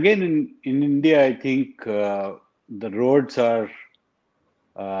like again in India, I think the roads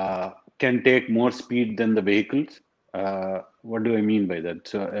can take more speed than the vehicles. What do I mean by that?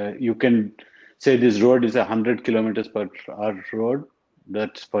 So you can say this road is 100 kilometers per hour road.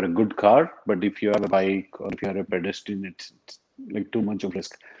 That's for a good car. But if you have a bike or if you are a pedestrian, it's like too much of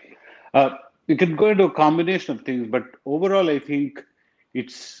risk. You can go into a combination of things, but overall, I think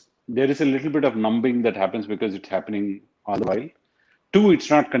it's there is a little bit of numbing that happens because it's happening all the while. Two, it's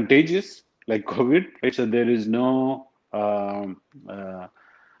not contagious like COVID, right? So there is no the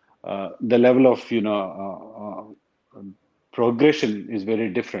level of progression is very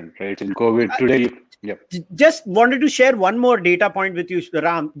different, right? In COVID today, Just wanted to share one more data point with you,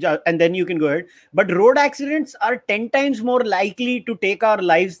 Ram, and then you can go ahead. But road accidents are 10 times more likely to take our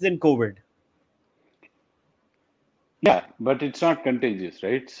lives than COVID. Yeah, but it's not contagious,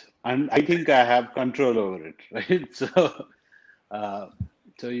 right? And I think I have control over it, right?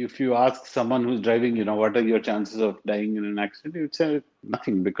 So if you ask someone who's driving, what are your chances of dying in an accident? You'd say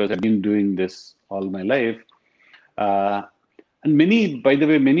nothing because I've been doing this all my life. And by the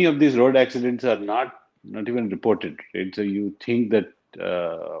way, many of these road accidents are not even reported, right? So you think that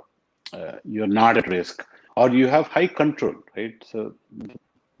you're not at risk or you have high control, right? So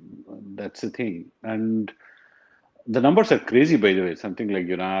that's the thing. And the numbers are crazy, by the way. Something like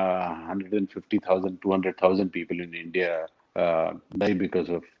 150,000, 200,000 people in India die because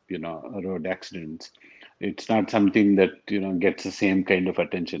of road accidents. It's not something that gets the same kind of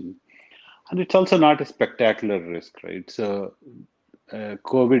attention, and it's also not a spectacular risk, right? So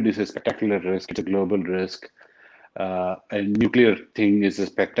COVID is a spectacular risk. It's a global risk. A nuclear thing is a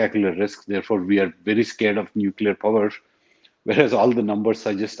spectacular risk. Therefore, we are very scared of nuclear power, whereas all the numbers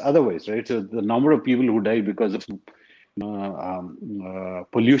suggest otherwise, right? So the number of people who die because of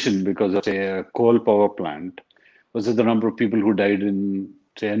pollution because of, say, a coal power plant versus the number of people who died in,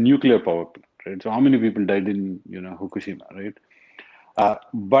 say, a nuclear power plant, right? So how many people died in, Fukushima, right?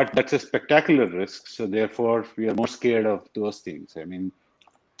 But that's a spectacular risk. So therefore, we are more scared of those things. I mean,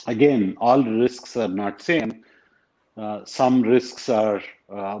 again, all risks are not same. Some risks are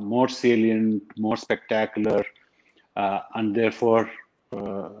more salient, more spectacular, and therefore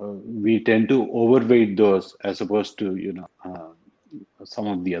we tend to overweight those as opposed to some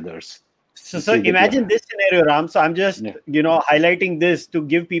of the others. So imagine this scenario, Ram. So I'm just highlighting this to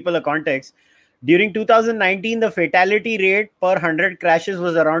give people a context. During 2019, the fatality rate per 100 crashes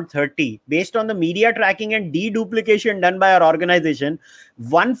was around 30. Based on the media tracking and deduplication done by our organization,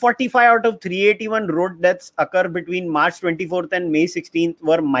 145 out of 381 road deaths occur between March 24th and May 16th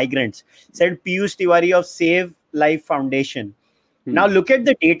were migrants, said Piyush Tiwari of Save Life Foundation. Now look at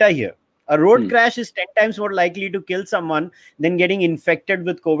the data here. A road crash is 10 times more likely to kill someone than getting infected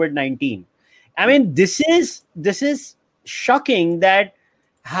with COVID-19. I mean, this is shocking that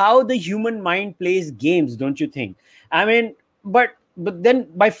how the human mind plays games, don't you think? I mean, but then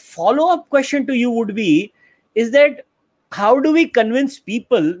my follow-up question to you would be, is that how do we convince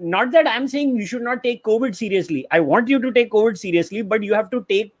people? Not that I'm saying you should not take COVID seriously. I want you to take COVID seriously, but you have to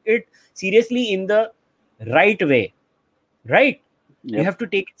take it seriously in the right way, right? Yep. You have to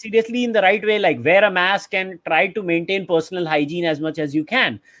take it seriously in the right way, like wear a mask and try to maintain personal hygiene as much as you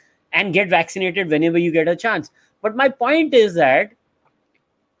can and get vaccinated whenever you get a chance. But my point is that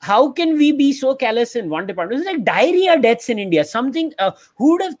how can we be so callous in one department? It's like diarrhea deaths in India. Something,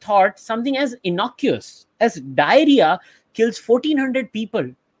 who would have thought something as innocuous as diarrhea kills 1,400 people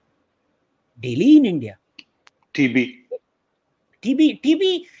daily in India? TB.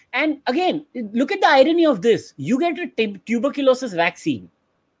 And again, look at the irony of this. You get a tuberculosis vaccine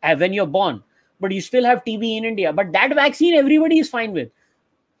when you're born, but you still have TB in India. But that vaccine, everybody is fine with.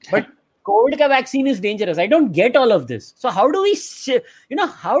 But COVID ka vaccine is dangerous. I don't get all of this. So how do we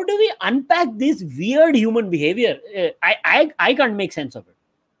unpack this weird human behavior? I can't make sense of it.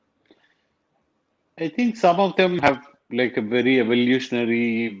 I think some of them have like a very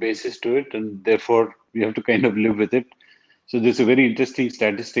evolutionary basis to it, and therefore we have to kind of live with it. So there's a very interesting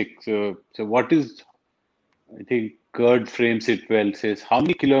statistic. So what is, I think Gerd frames it well, says, how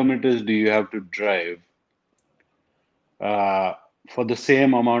many kilometers do you have to drive for the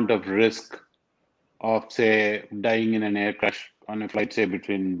same amount of risk of, say, dying in an air crash on a flight, say,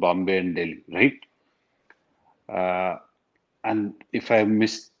 between Bombay and Delhi, right? And if I'm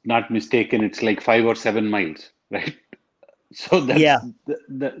not mistaken, it's like 5 or 7 miles, right? So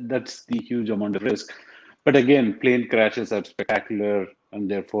that's the huge amount of risk. But again, plane crashes are spectacular, and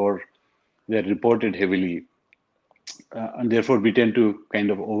therefore they're reported heavily. And therefore we tend to kind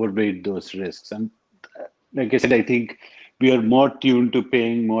of overweight those risks. And like I said, I think we are more tuned to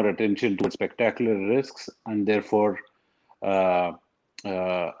paying more attention to spectacular risks, and therefore we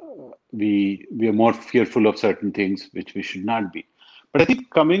are more fearful of certain things which we should not be. But I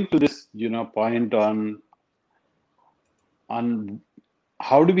think coming to this, point on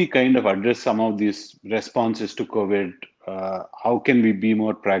how do we kind of address some of these responses to COVID? How can we be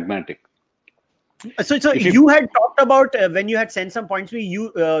more pragmatic? So you had talked about when you had sent some points to me,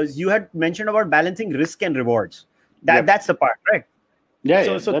 you had mentioned about balancing risk and rewards. That's the part, right? Yeah,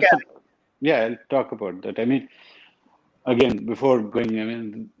 So yeah, so that's a, yeah, I'll talk about that. I mean, again, before going, I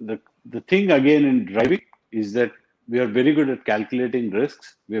mean, the thing again in driving is that we are very good at calculating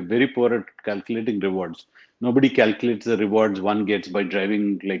risks. We are very poor at calculating rewards. Nobody calculates the rewards one gets by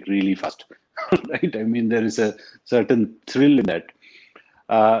driving like really fast, right? I mean, there is a certain thrill in that.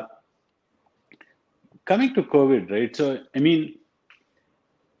 Uh, Coming to COVID, right? So, I mean,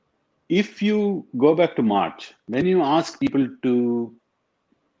 if you go back to March, when you ask people to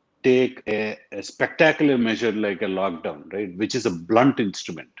take a spectacular measure like a lockdown, right, which is a blunt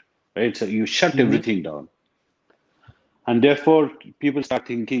instrument, right? So you shut Mhm. everything down. And therefore, people start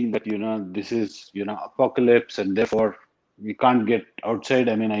thinking that, this is, apocalypse, and therefore we can't get outside.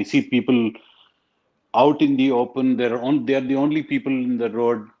 I mean, I see people out in the open. They're the only people in the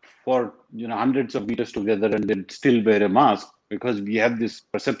road for, hundreds of meters together, and they still wear a mask because we have this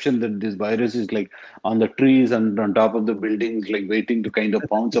perception that this virus is like on the trees and on top of the buildings, like waiting to kind of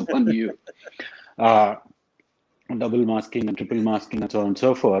pounce upon you. Uh, Double masking and triple masking and so on and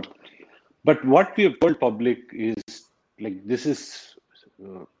so forth. But what we have told public is like this is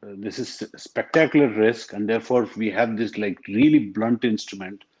spectacular risk, and therefore we have this like really blunt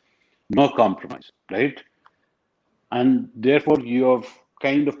instrument, no compromise, right? And therefore you have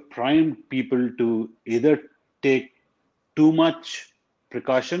kind of primed people to either take too much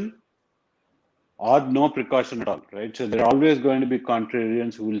precaution or no precaution at all, right? So there are always going to be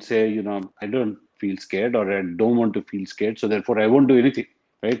contrarians who will say, I don't feel scared or I don't want to feel scared, so therefore I won't do anything,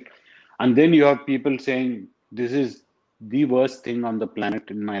 right? And then you have people saying, this is the worst thing on the planet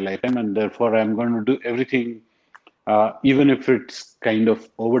in my lifetime, and therefore I'm going to do everything, even if it's kind of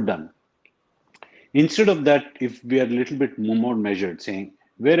overdone. Instead of that, if we are a little bit more measured, saying,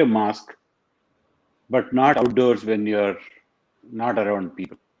 wear a mask, but not outdoors when you're not around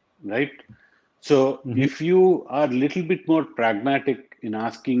people, right? So Mhm. if you are a little bit more pragmatic in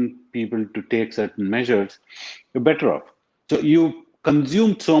asking people to take certain measures, you're better off. So you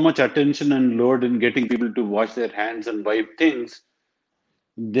consumed so much attention and load in getting people to wash their hands and wipe things,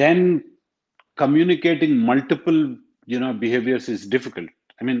 then communicating multiple, behaviors is difficult.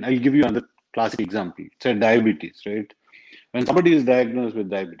 I mean, I'll give you another classic example. Say diabetes, right? When somebody is diagnosed with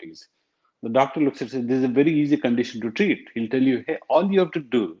diabetes, the doctor looks at it and says, this is a very easy condition to treat. He'll tell you, hey, all you have to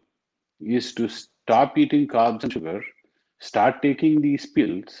do is to stop eating carbs and sugar, start taking these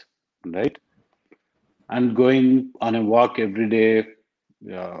pills, right? And going on a walk every day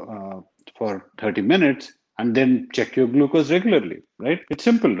for 30 minutes, and then check your glucose regularly, right? It's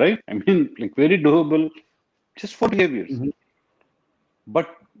simple, right? I mean, like very doable, just for behaviors. Mhm.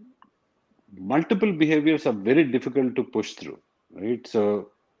 But multiple behaviors are very difficult to push through, right?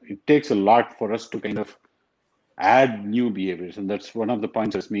 So it takes a lot for us to kind of add new behaviors, and that's one of the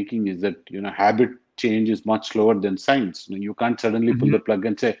points I was making is that habit change is much slower than science. You can't suddenly pull Mhm. the plug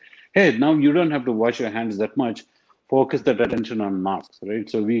and say, hey, now you don't have to wash your hands that much, focus that attention on masks, right?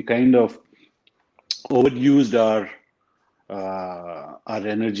 So we kind of overused our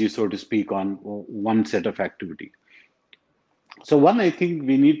energy, so to speak, on one set of activity. So one, I think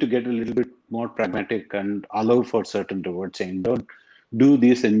we need to get a little bit more pragmatic and allow for certain rewards, saying don't do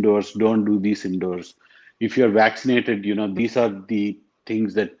this indoors, don't do these indoors. If you're vaccinated, these are the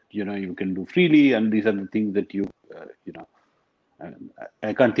things that you can do freely, and these are the things that uh, you know,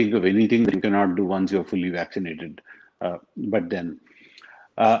 I can't think of anything that you cannot do once you're fully vaccinated. But then,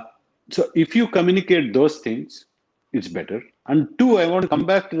 uh, so if you communicate those things, it's better. And two, I want to come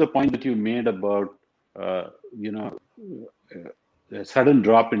back to the point that you made about, you know, a sudden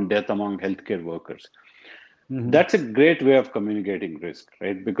drop in death among healthcare workers. Mhm. That's a great way of communicating risk,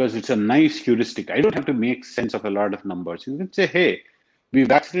 right? Because it's a nice heuristic. I don't have to make sense of a lot of numbers. You can say, hey, we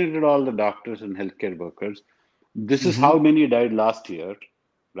vaccinated all the doctors and healthcare workers. This is Mhm. how many died last year,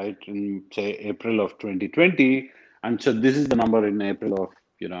 right? In say April of 2020. And so this is the number in April of,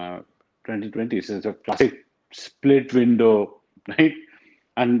 2020. So it's a classic split window, right?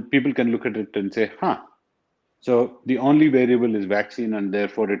 And people can look at it and say, huh, so the only variable is vaccine, and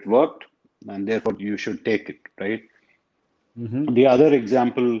therefore it worked, and therefore you should take it, right? Mhm. The other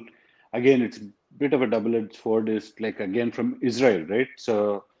example, again, it's a bit of a double-edged sword, is like again from Israel, right?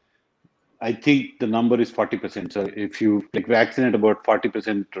 So I think the number is 40%. So if you like vaccinate about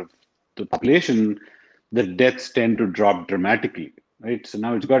 40% of the population, the deaths tend to drop dramatically, right? So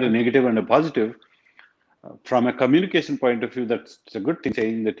now it's got a negative and a positive. From a communication point of view, that's a good thing,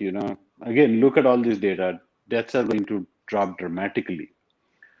 saying that, again, look at all this data, deaths are going to drop dramatically.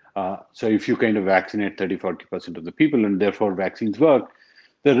 So if you kind of vaccinate 30, 40% of the people, and therefore vaccines work,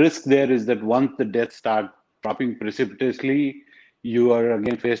 the risk there is that once the deaths start dropping precipitously, you are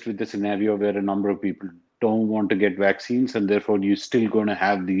again faced with the scenario where a number of people don't want to get vaccines, and therefore you're still going to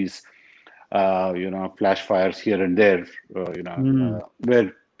have these, flash fires here and there,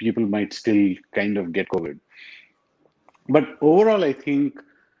 where people might still kind of get COVID. But overall, I think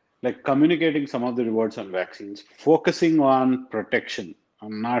like communicating some of the rewards on vaccines, focusing on protection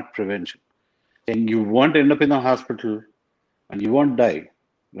and not prevention, saying you won't end up in the hospital and you won't die,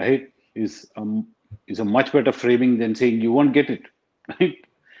 right? Is a much better framing than saying you won't get it, right?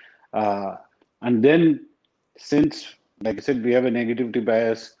 And then, since, like I said, we have a negativity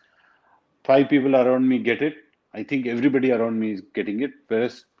bias, 5 people around me get it. I think everybody around me is getting it,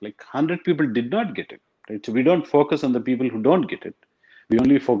 whereas like 100 people did not get it, right? So we don't focus on the people who don't get it. We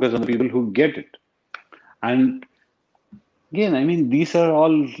only focus on the people who get it. And again, I mean, these are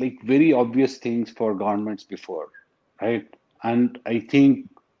all like very obvious things for governments before, right? And I think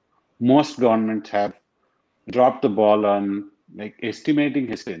most governments have dropped the ball on like estimating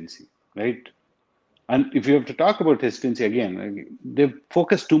hesitancy, right? And if you have to talk about hesitancy again, like, they've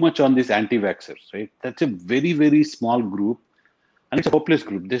focused too much on these anti-vaxxers, right? That's a very, very small group, and it's a hopeless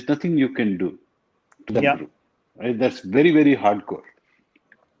group. There's nothing you can do to that group, right? That's very, very hardcore.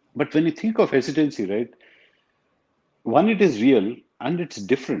 But when you think of hesitancy, right, one, it is real and it's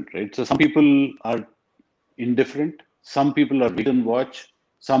different, right? So some people are indifferent, some people are wait and watch,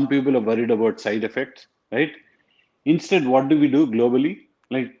 some people are worried about side effects, right? Instead, what do we do globally?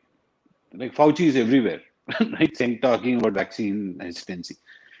 Like Fauci is everywhere, right? Talking about vaccine hesitancy.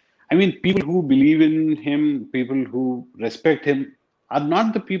 I mean, people who believe in him, people who respect him, are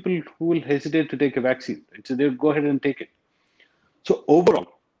not the people who will hesitate to take a vaccine. Right? So they'll go ahead and take it. So overall,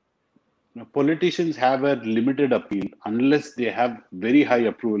 politicians have a limited appeal unless they have very high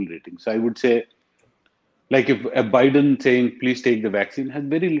approval ratings. So I would say, like if a Biden saying, please take the vaccine has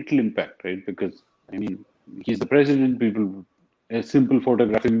very little impact, right? Because, I mean, he's the president, people, a simple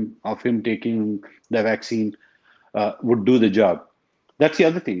photograph of him taking the vaccine would do the job. That's the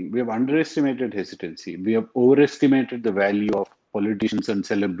other thing. We have underestimated hesitancy. We have overestimated the value of politicians and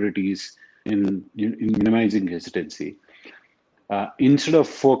celebrities in minimizing hesitancy. Instead of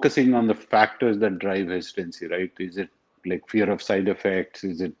focusing on the factors that drive hesitancy, right? Is it like fear of side effects?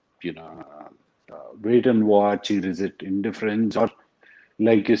 Is it, wait and watch? Is it indifference? Or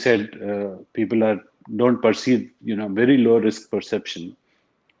like you said, people don't perceive, very low risk perception.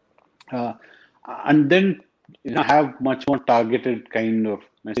 And then, have much more targeted kind of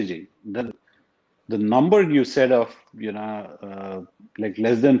messaging. The number you said of, like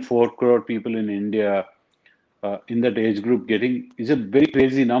less than 4 crore people in India in that age group getting is a very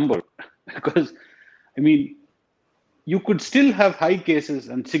crazy number because, I mean, you could still have high cases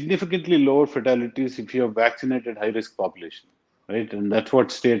and significantly lower fatalities if you have vaccinated high risk population, right? And that's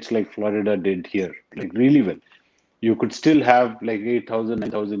what states like Florida did here, like really well. You could still have like 8,000,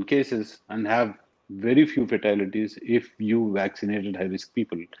 9,000 cases and have very few fatalities if you vaccinated high risk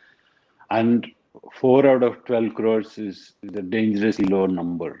people. And 4 out of 12 crores is a dangerously low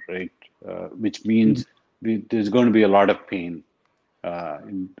number, right? Which means there's going to be a lot of pain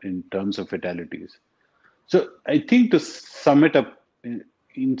in terms of fatalities. So I think to sum it up,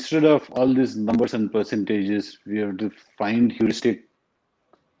 instead of all these numbers and percentages, we have to find heuristic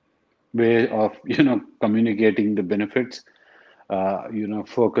way of communicating the benefits.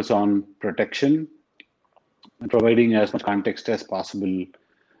 Focus on protection and providing as much context as possible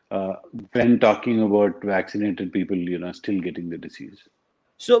when talking about vaccinated people, still getting the disease.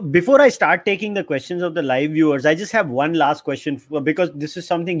 So before I start taking the questions of the live viewers, I just have one last question because this is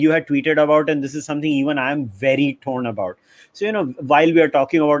something you had tweeted about and this is something even I am very torn about. So, while we are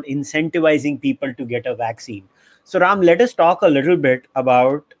talking about incentivizing people to get a vaccine. So Ram, let us talk a little bit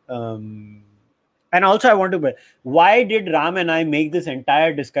about, and also I want to, why did Ram and I make this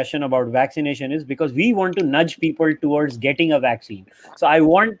entire discussion about vaccination is because we want to nudge people towards getting a vaccine. So I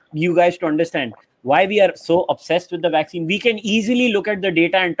want you guys to understand why we are so obsessed with the vaccine. We can easily look at the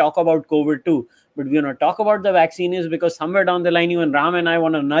data and talk about COVID too, but we want to talk about the vaccine is because somewhere down the line, even Ram and I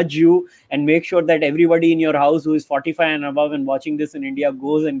want to nudge you and make sure that everybody in your house who is 45 and above and watching this in India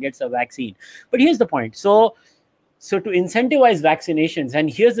goes and gets a vaccine. But here's the point. So to incentivize vaccinations, and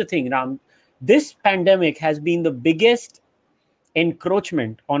here's the thing, Ram, this pandemic has been the biggest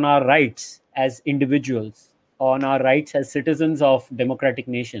encroachment on our rights as individuals, on our rights as citizens of democratic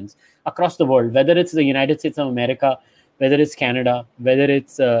nations across the world, whether it's the United States of America, whether it's Canada, whether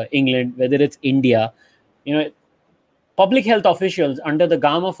it's England, whether it's India. Public health officials under the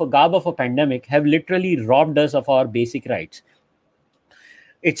garb of a pandemic have literally robbed us of our basic rights.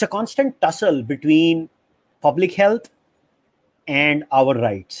 It's a constant tussle between public health and our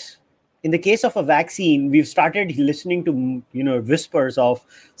rights. In the case of a vaccine, we've started listening to whispers of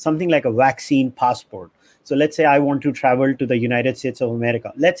something like a vaccine passport. So let's say I want to travel to the United States of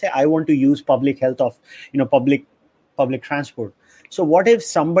America. Let's say I want to use public health of, public transport. So what if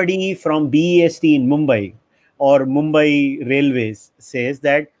somebody from BEST in Mumbai or Mumbai Railways says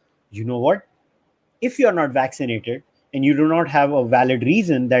that, you know what, if you're not vaccinated and you do not have a valid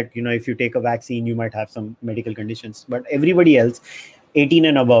reason that, if you take a vaccine you might have some medical conditions, but everybody else 18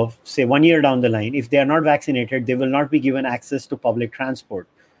 and above, say 1 year down the line, if they are not vaccinated, they will not be given access to public transport.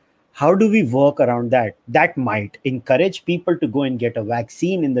 How do we work around that? That might encourage people to go and get a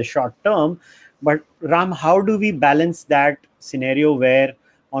vaccine in the short term. But Ram, how do we balance that scenario where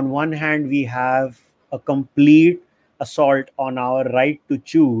on one hand we have a complete assault on our right to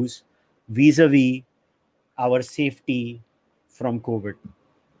choose vis-a-vis our safety from COVID?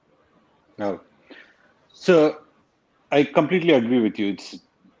 No. So I completely agree with you.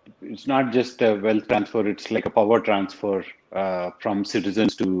 It's not just a wealth transfer; it's like a power transfer from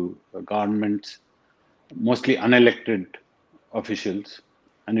citizens to governments, mostly unelected officials,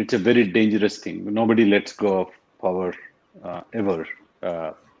 and it's a very dangerous thing. Nobody lets go of power ever,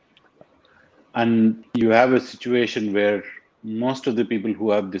 and you have a situation where most of the people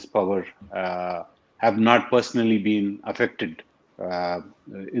who have this power have not personally been affected,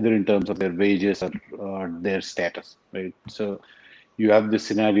 either in terms of their wages or their status, right? So you have this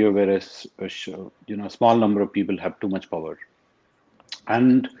scenario where a small number of people have too much power,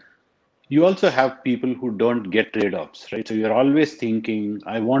 and you also have people who don't get trade-offs, right? So you're always thinking,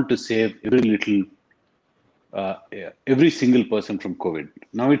 I want to save every single person from COVID.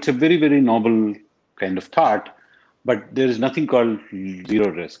 Now it's a very, very noble kind of thought, but there is nothing called zero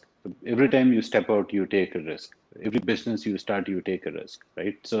risk. Every time you step out, you take a risk. Every business you start, you take a risk,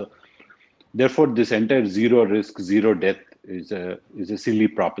 right? So therefore, this entire zero risk, zero death is a silly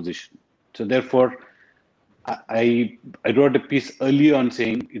proposition. So therefore, I wrote a piece early on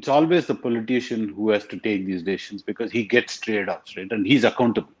saying it's always the politician who has to take these decisions because he gets trade-offs, right? And he's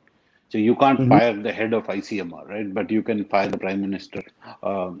accountable. So you can't Mm-hmm. fire the head of ICMR, right? But you can fire the prime minister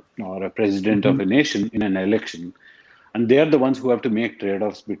or a president of Mm-hmm. a nation in an election, and they are the ones who have to make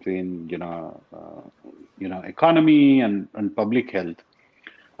trade-offs between economy and public health.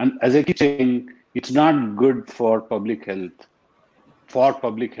 And as I keep saying, it's not good for public health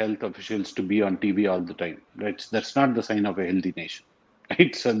officials to be on TV all the time. Right? That's not the sign of a healthy nation.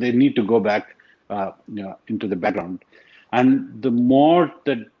 Right? So they need to go back into the background. And the more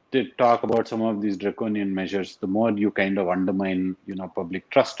that they talk about some of these draconian measures, the more you kind of undermine, public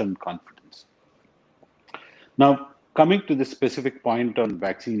trust and confidence. Now, coming to the specific point on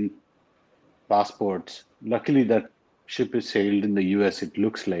vaccine passports, luckily that ship is sailed in the US, it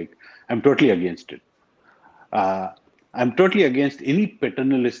looks like. I'm totally against it. Uh, I'm totally against any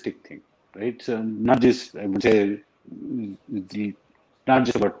paternalistic thing, right? So not just, I would say, not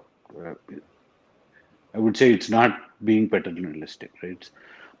just about, I would say it's not being paternalistic, right?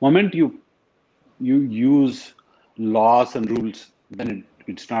 Moment you use laws and rules, then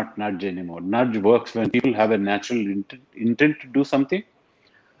it's not nudge anymore. Nudge works when people have a natural intent to do something,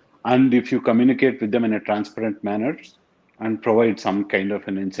 and if you communicate with them in a transparent manner and provide some kind of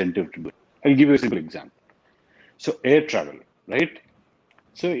an incentive to do it. I'll give you a simple example. So air travel, right?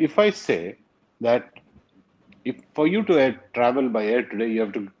 So if I say that if for you to travel by air today, you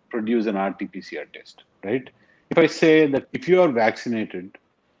have to produce an RT-PCR test, right? If I say that if you are vaccinated,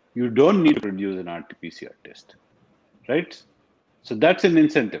 you don't need to produce an RT-PCR test, right? So that's an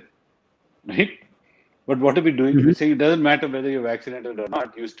incentive, right? But what are we doing? Mm-hmm. We say it doesn't matter whether you're vaccinated or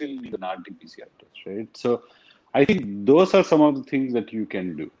not, you still need an RT-PCR test, right? So I think those are some of the things that you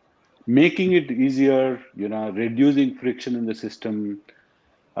can do. Making it easier, reducing friction in the system.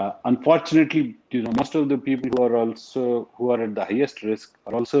 Unfortunately, most of the people who are at the highest risk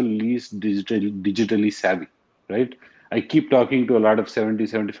are also least digitally savvy, right? I keep talking to a lot of 70,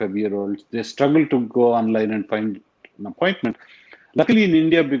 75-year-olds. They struggle to go online and find an appointment. Luckily in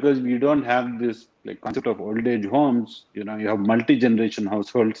India, because we don't have this concept of old age homes, you have multi-generation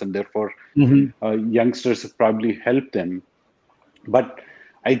households, and therefore Mm-hmm. youngsters probably help them. But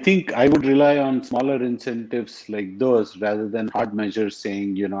I think I would rely on smaller incentives like those rather than hard measures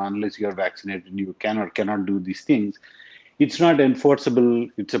saying, unless you're vaccinated, you can or cannot do these things. It's not enforceable.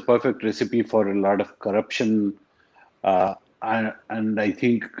 It's a perfect recipe for a lot of corruption. And I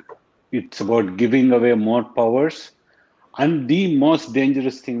think it's about giving away more powers. And the most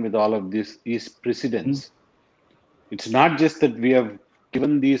dangerous thing with all of this is precedence. It's not just that we have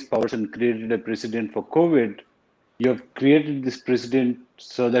given these powers and created a precedent for COVID. You have created this precedent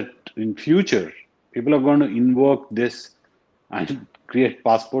so that in future people are going to invoke this and create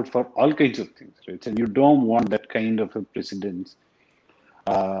passports for all kinds of things, right? And you don't want that kind of a precedence.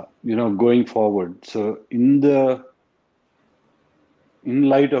 going forward. So in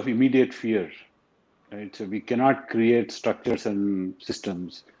light of immediate fear, right? So we cannot create structures and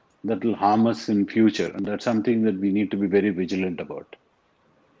systems that will harm us in future, and that's something that we need to be very vigilant about.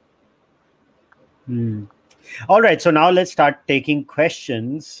 All right, so now let's start taking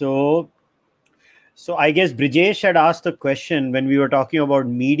questions. So I guess Brijesh had asked a question when we were talking about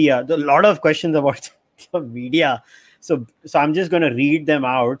media. There are a lot of questions about the media. So I'm just going to read them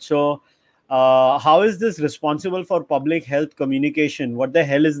out. So how is this responsible for public health communication? What the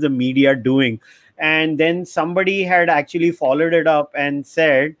hell is the media doing? And then somebody had actually followed it up and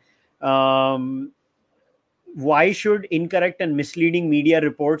said, um, why should incorrect and misleading media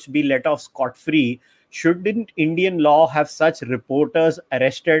reports be let off scot free? Shouldn't Indian law have such reporters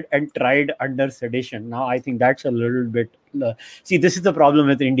arrested and tried under sedition? Now, I think that's a little bit. See, this is the problem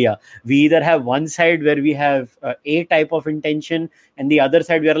with India. We either have one side where we have a type of intention, and the other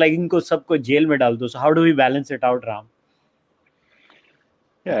side we are like, "Inko sabko jail mein dal do." So, how do we balance it out, Ram?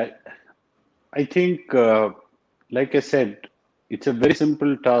 Yeah, I think, like I said, it's a very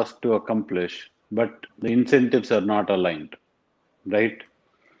simple task to accomplish, but the incentives are not aligned, right?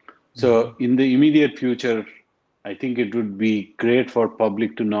 So in the immediate future, I think it would be great for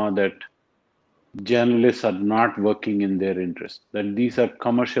public to know that journalists are not working in their interest, that these are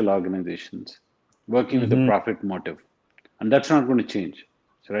commercial organizations working with a Mm-hmm. profit motive. And that's not going to change,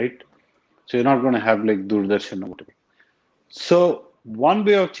 right? So you're not going to have like Doordarshan or whatever. So one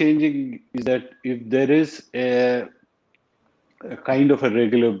way of changing is that if there is a kind of a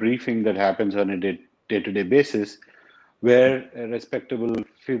regular briefing that happens on a day-to-day basis, where a respectable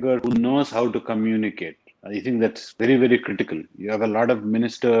figure who knows how to communicate. I think that's very, very critical. You have a lot of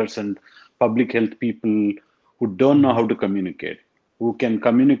ministers and public health people who don't know how to communicate, who can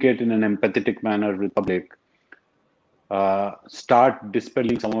communicate in an empathetic manner with public, start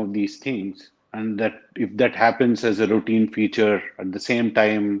dispelling some of these things, and that if that happens as a routine feature at the same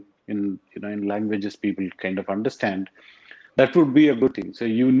time in languages people kind of understand, that would be a good thing. So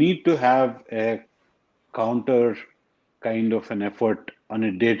you need to have a counter kind of an effort on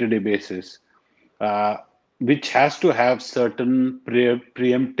a day-to-day basis, uh, which has to have certain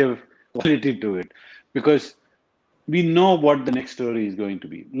preemptive quality to it, because we know what the next story is going to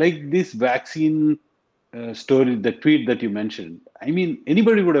be. Like this vaccine story, the tweet that you mentioned. I mean,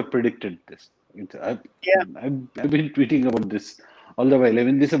 anybody would have predicted this. Yeah. I've been tweeting about this all the while. I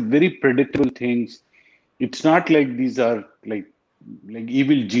mean, these are very predictable things. It's not like these are like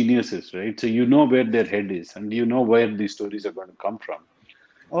evil geniuses, right? So you know where their head is, and you know where these stories are going to come from.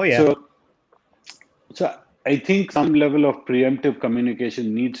 Oh, yeah. So I think some level of preemptive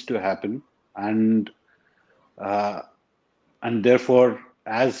communication needs to happen, and uh, therefore,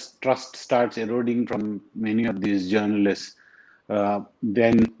 as trust starts eroding from many of these journalists,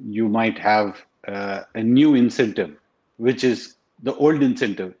 then you might have a new incentive, which is the old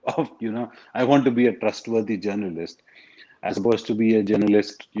incentive of I want to be a trustworthy journalist, as opposed to be a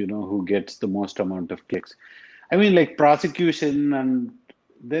journalist who gets the most amount of clicks. I mean, like prosecution, and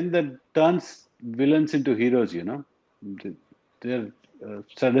then that turns villains into heroes. They're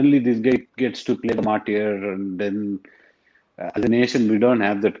suddenly this guy gets to play the martyr, and then as a nation, we don't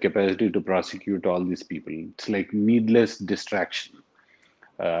have that capacity to prosecute all these people. It's like needless distraction.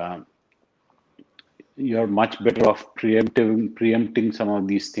 Uh, you're much better off preempting some of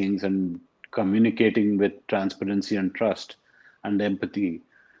these things and communicating with transparency and trust and empathy,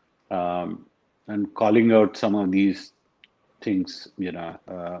 and calling out some of these things.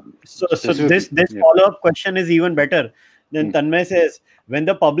 So this Specifically, this yeah. follow up question is even better. Then Hmm. Tanmay says, when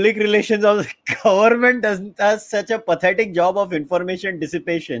the public relations of the government does such a pathetic job of information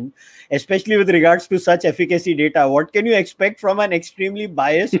dissipation, especially with regards to such efficacy data, what can you expect from an extremely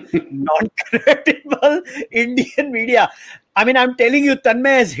biased, non-credible Indian media? I mean, I'm telling you,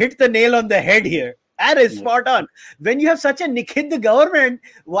 Tanmay has hit the nail on the head here. That is Yeah. spot on. When you have such a nick in the government,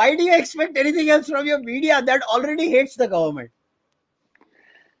 why do you expect anything else from your media that already hates the government?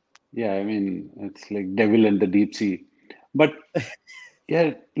 Yeah, I mean, it's like devil in the deep sea. But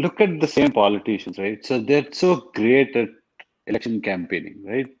yeah, look at the same politicians, right? So they're so great at election campaigning,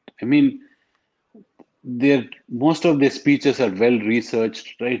 right? I mean, their most of their speeches are well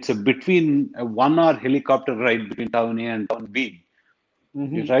researched, right? So between a 1 hour helicopter ride between town A and town B,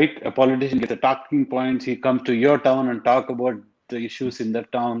 Mhm. right? A politician gets the talking points. He comes to your town and talk about the issues in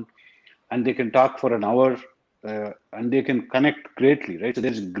that town, and they can talk for an hour, and they can connect greatly, right? So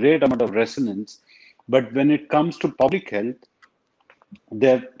there's a great amount of resonance. But when it comes to public health,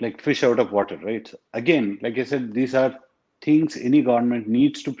 they're like fish out of water, right? So again, like I said, these are things any government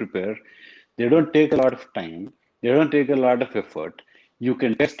needs to prepare. They don't take a lot of time. They don't take a lot of effort. you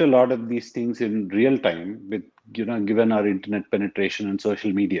can test a lot of these things in real time with, given our internet penetration and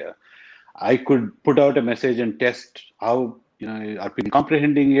social media. I could put out a message and test how, are people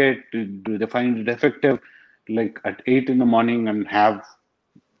comprehending it? Do they find it effective? Like at 8 in the morning, and have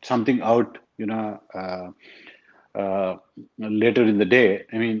something out, later in the day.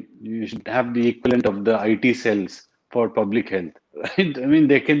 I mean, you should have the equivalent of the IT cells for public health, right? I mean,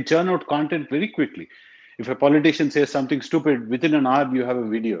 they can churn out content very quickly. If a politician says something stupid, within an hour you have a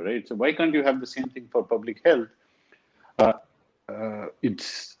video, right? So why can't you have the same thing for public health?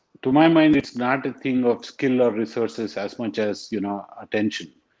 It's, to my mind, it's not a thing of skill or resources as much as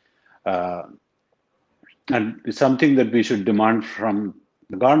attention, uh, and it's something that we should demand from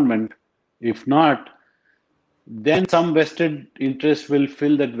the government. If not, then some vested interest will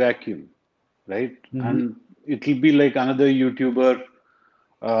fill that vacuum, right? Mm-hmm. And it will be like another YouTuber,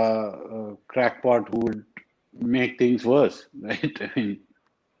 crackpot, who would make things worse, right? I mean,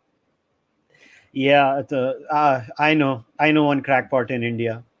 Yeah, I know one crackpot in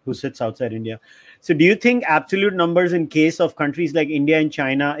India who sits outside India. So, do you think absolute numbers in case of countries like India and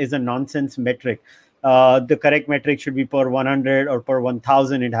China is a nonsense metric? The correct metric should be per 100 or per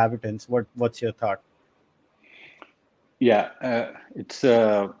 1,000 inhabitants. What's your thought? yeah, it's.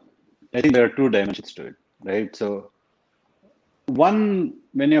 I think there are two dimensions to it, right? So, one,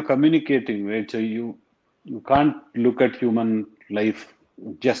 when you're communicating, right? So you can't look at human life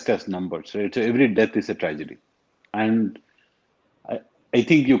just as numbers, right? So every death is a tragedy, and I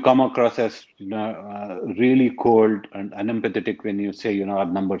think you come across as really cold and unempathetic when you say our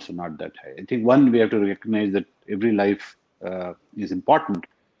numbers are not that high. I think one, we have to recognize that every life is important,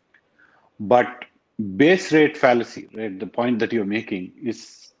 but base rate fallacy, right? The point that you're making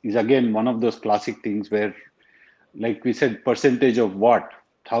is again one of those classic things where, like we said, percentage of what,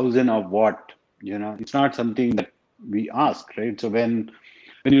 thousand of what, it's not something that we ask, right? So when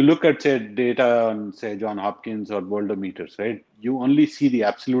you look at, say, data on, say, John Hopkins or Boldometers, right, you only see the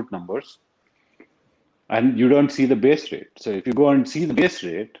absolute numbers and you don't see the base rate. So if you go and see the base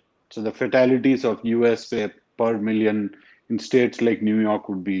rate, so the fatalities of US, say, per million in states like New York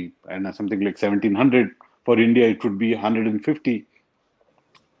would be, and something like 1,700. For India, it would be 150.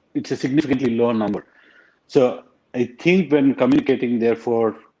 It's a significantly low number. So I think when communicating,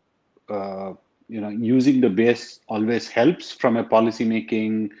 therefore, using the base always helps from a policy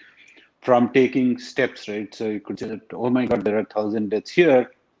making, from taking steps, right? So you could say that, oh my God, there are 1,000 deaths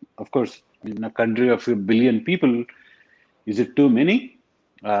here. Of course, in a country of 1 billion people, is it too many?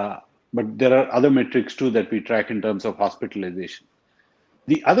 But there are other metrics too that we track in terms of hospitalization.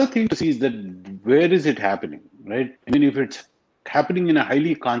 The other thing to see is that where is it happening, right? I mean, if it's happening in a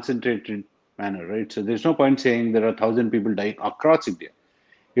highly concentrated manner, right? So there's no point saying there are 1,000 people dying across India.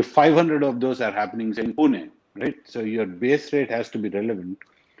 If 500 of those are happening, say, in Pune, right? So your base rate has to be relevant,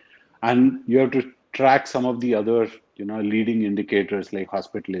 and you have to track some of the other, leading indicators like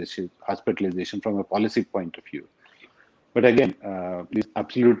hospitalization from a policy point of view. But again, these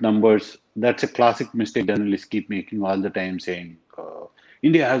absolute numbers, that's a classic mistake journalists keep making all the time, saying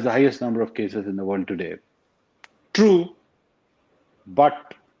India has the highest number of cases in the world today. True,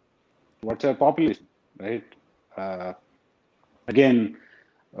 but what's our population, right? Again,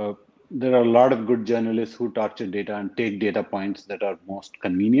 there are a lot of good journalists who torture data and take data points that are most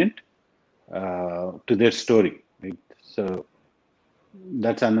convenient to their story, right? So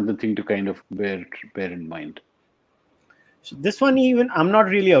that's another thing to kind of bear in mind. So this one even I'm not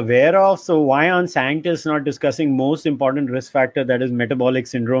really aware of. So why aren't scientists not discussing most important risk factor, that is metabolic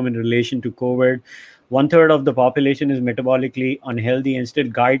syndrome, in relation to COVID? 1/3 of the population is metabolically unhealthy, and still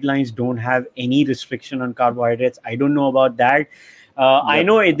guidelines don't have any restriction on carbohydrates. I don't know about that. I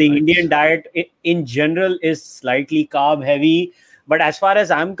know the Indian diet in general is slightly carb heavy, but as far as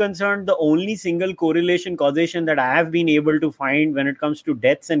I'm concerned, the only single correlation causation that I have been able to find when it comes to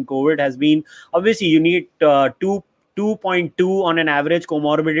deaths and COVID has been, obviously you need 2.2 on an average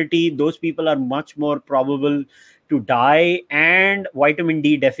comorbidity. Those people are much more probable to die, and vitamin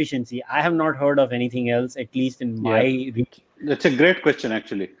D deficiency. I have not heard of anything else, at least in my. That's a great question,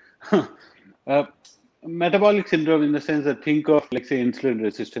 actually. Metabolic syndrome, in the sense that, think of, like, say, insulin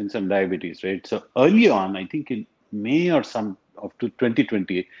resistance and diabetes, right? So early on, I think in May or some of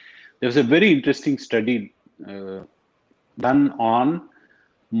 2020, there was a very interesting study done on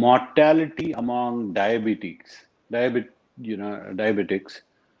mortality among diabetics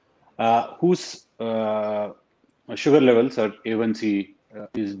whose sugar levels or A1C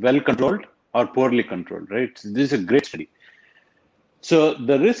is well controlled or poorly controlled, right? So this is a great study. So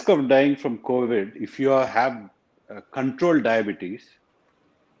the risk of dying from COVID, if you have controlled diabetes,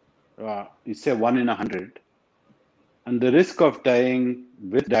 is, say, 1 in 100. And the risk of dying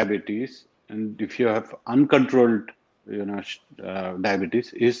with diabetes, and if you have uncontrolled,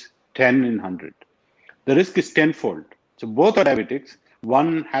 diabetes, is 10 in 100. The risk is tenfold. So both are diabetics.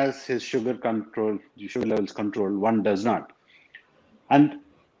 One has his sugar levels controlled. One does not. And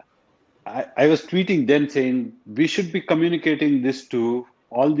I was tweeting then saying we should be communicating this to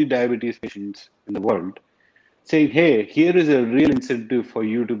all the diabetes patients in the world, saying, hey, here is a real incentive for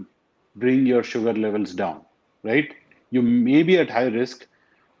you to bring your sugar levels down, right? You may be at high risk,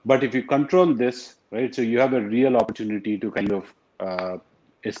 but if you control this, right, so you have a real opportunity to kind of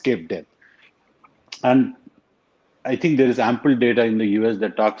escape death. And I think there is ample data in the US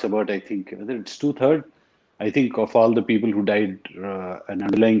that talks about, I think, whether it's two-thirds, I think, of all the people who died, an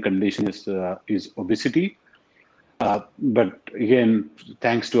underlying condition is obesity. But again,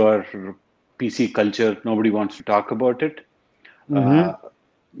 thanks to our PC culture, nobody wants to talk about it. Mm-hmm.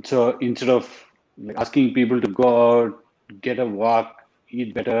 So instead of like asking people to go out, get a walk,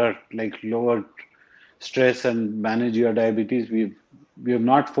 eat better, like lower stress and manage your diabetes, we have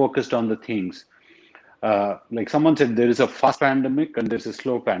not focused on the things. Like someone said, there is a fast pandemic and there's a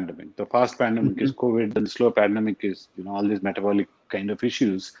slow pandemic. The fast pandemic Mm-hmm. is COVID, and the slow pandemic is all these metabolic kind of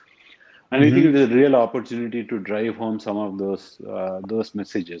issues. And I think Mm-hmm. it is a real opportunity to drive home some of those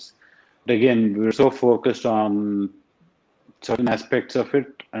messages. But again, we were so focused on certain aspects of it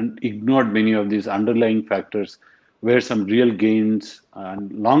and ignored many of these underlying factors where some real gains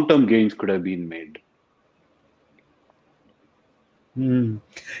and long-term gains could have been made.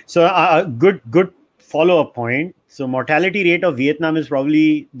 So, good follow-up point. So, mortality rate of Vietnam is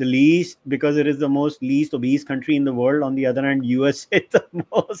probably the least because it is the most least obese country in the world. On the other hand, US is the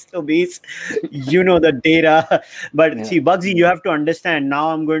most obese. You know the data. But Yeah. see, Bugsy, you have to understand. Now,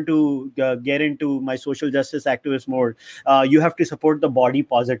 I'm going to get into my social justice activist mode. You have to support the body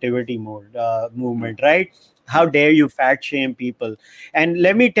positivity movement, right? How dare you fat shame people? And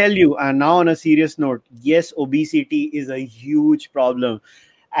let me tell you, and now on a serious note, yes, obesity is a huge problem.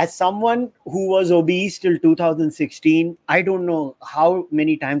 As someone who was obese till 2016, I don't know how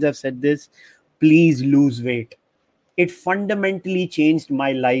many times I've said this, please lose weight. It fundamentally changed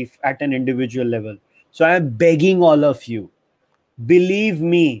my life at an individual level. So I'm begging all of you, believe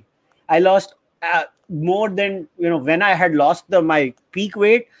me, I lost more than, when I had lost my peak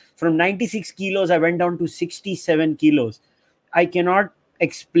weight from 96 kilos, I went down to 67 kilos. I cannot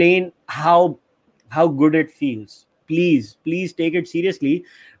explain how good it feels. Please take it seriously.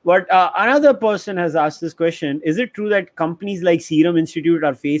 But another person has asked this question: is it true that companies like Serum Institute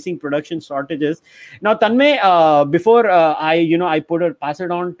are facing production shortages? Now, Tanmay, before I pass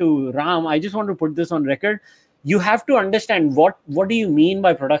it on to Ram, I just want to put this on record. You have to understand what do you mean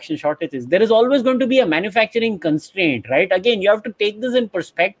by production shortages. There is always going to be a manufacturing constraint, right? Again, you have to take this in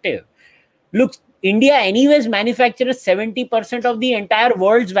perspective. Look, India anyways manufactures 70% of the entire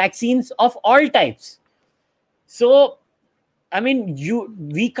world's vaccines of all types. So I mean,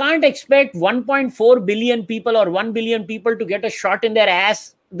 we can't expect 1.4 billion people or 1 billion people to get a shot in their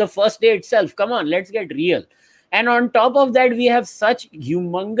ass the first day itself. Come on, let's get real. And on top of that, we have such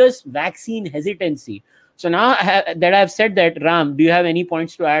humongous vaccine hesitancy. So now that I've said that, Ram, do you have any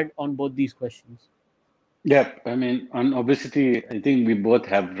points to add on both these questions? Yeah, I mean, on obesity, I think we both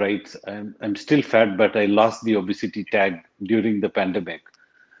have rights. I'm still fat, but I lost the obesity tag during the pandemic.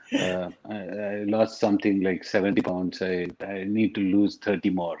 I lost something like 70 pounds. I need to lose 30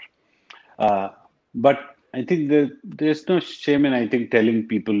 more. Uh, but I think there's no shame in, I think, telling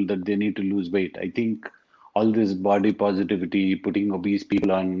people that they need to lose weight. I think all this body positivity, putting obese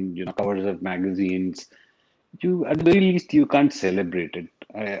people on, covers of magazines, at the very least, you can't celebrate it.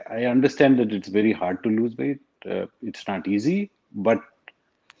 I understand that it's very hard to lose weight. It's not easy, but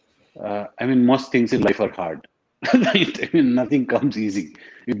I mean, most things in life are hard. Right? I mean, nothing comes easy.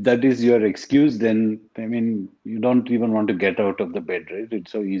 If that is your excuse, then I mean, you don't even want to get out of the bed, right?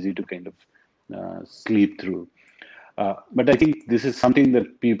 It's so easy to kind of sleep through. But I think this is something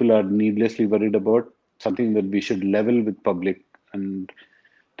that people are needlessly worried about, something that we should level with public and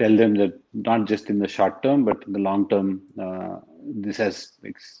tell them that not just in the short term, but in the long term, this has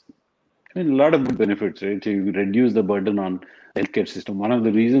I mean, a lot of good benefits, right? So you reduce the burden on the healthcare system. One of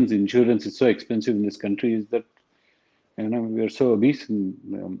the reasons insurance is so expensive in this country is that we are so obese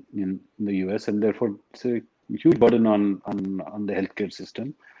in the US, and therefore it's a huge burden on the healthcare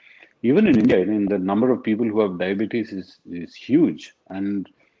system. Even in India, I mean, the number of people who have diabetes is huge, and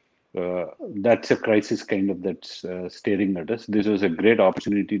that's a crisis kind of that's staring at us. This was a great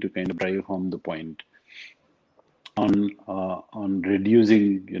opportunity to kind of drive home the point on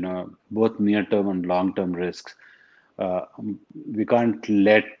reducing, both near-term and long-term risks. We can't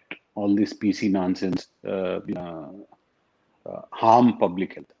let all this PC nonsense harm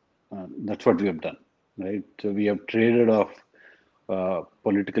public health. That's what we have done, right? So we have traded off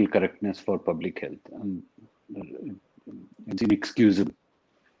political correctness for public health, and it's inexcusable.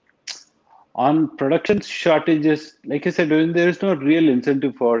 On production shortages, like I said, there is no real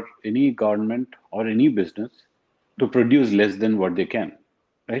incentive for any government or any business to produce less than what they can,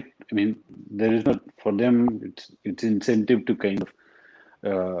 right? I mean, there is not for them. It's incentive to kind of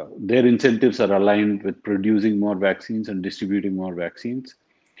their incentives are aligned with producing more vaccines and distributing more vaccines.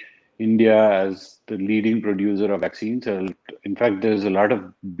 India, as the leading producer of vaccines, in fact, there's a lot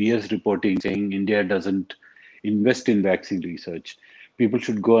of BS reporting saying India doesn't invest in vaccine research. People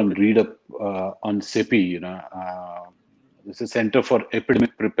should go and read up on CEPI. It's a Center for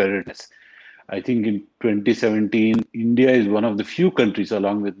Epidemic Preparedness. I think in 2017, India is one of the few countries,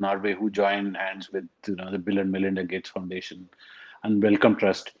 along with Norway, who joined hands with the Bill and Melinda Gates Foundation and Wellcome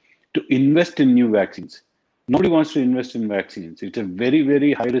Trust to invest in new vaccines. Nobody wants to invest in vaccines. It's a very,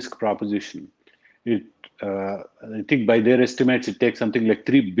 very high risk proposition. I think by their estimates, it takes something like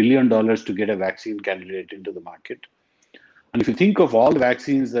 $3 billion to get a vaccine candidate into the market. And if you think of all the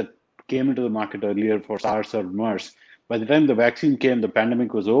vaccines that came into the market earlier for SARS or MERS, by the time the vaccine came, the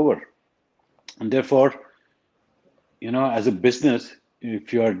pandemic was over. And therefore, as a business,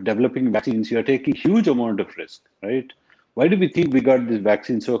 if you are developing vaccines, you are taking huge amount of risk, right? Why do we think we got this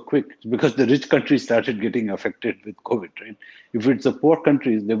vaccine so quick? It's because the rich countries started getting affected with COVID, right? If it's the poor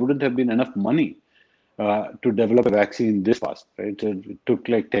countries, there wouldn't have been enough money to develop a vaccine this fast, right? So it took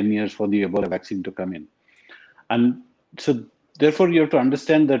like 10 years for the Ebola vaccine to come in. And so therefore, you have to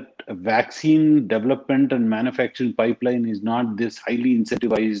understand that a vaccine development and manufacturing pipeline is not this highly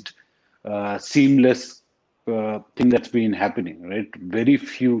incentivized, seamless thing that's been happening, right? Very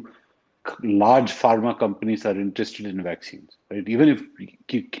few large pharma companies are interested in vaccines, right? Even if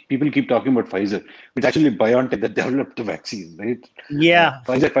people keep talking about Pfizer, it's actually BioNTech that developed the vaccine, right? Yeah.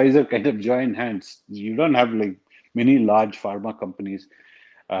 Pfizer kind of join hands. You don't have like many large pharma companies.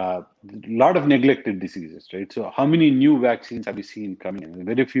 A lot of neglected diseases, right? So how many new vaccines have we seen coming in?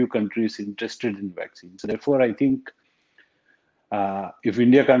 Very few countries interested in vaccines. So therefore, I think if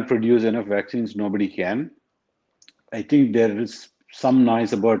India can't produce enough vaccines, nobody can. I think there is some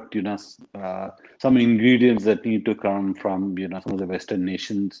noise about some ingredients that need to come from some of the Western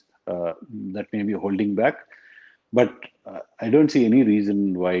nations that may be holding back, but I don't see any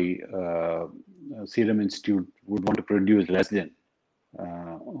reason why Serum Institute would want to produce less than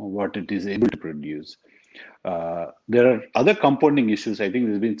what it is able to produce. There are other compounding issues. I think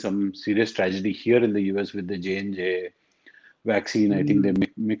there's been some serious tragedy here in the US with the J&J vaccine. I think they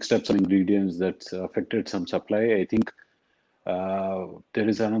mixed up some ingredients that's affected some supply. I think there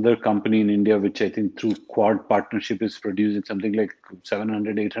is another company in India which I think through Quad partnership is producing something like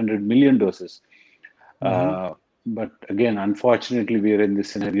 700, 800 million doses. But again, unfortunately, we are in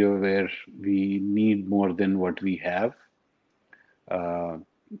this scenario where we need more than what we have.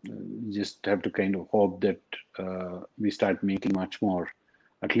 Just have to kind of hope that we start making much more,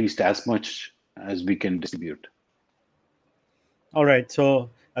 at least as much as we can distribute. All right. So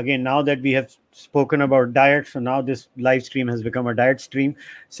again, now that we have spoken about diet, so now this live stream has become a diet stream.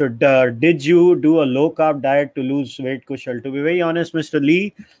 So did you do a low carb diet to lose weight, Kushal? To be very honest, Mr.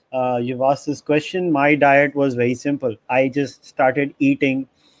 Lee, you've asked this question. My diet was very simple. I just started eating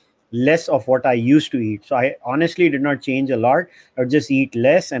less of what I used to eat. So I honestly did not change a lot. I would just eat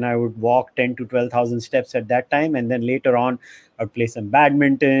less and I would walk 10 to 12,000 steps at that time. And then later on, I'd play some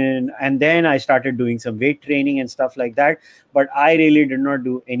badminton. And then I started doing some weight training and stuff like that. But I really did not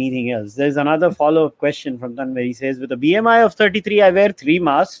do anything else. There's another follow-up question from Tanvir. He says, with a BMI of 33, I wear 3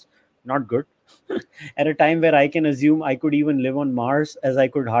 masks. Not good. At a time where I can assume I could even live on Mars as I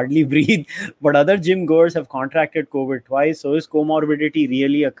could hardly breathe. But other gym goers have contracted COVID twice. So is comorbidity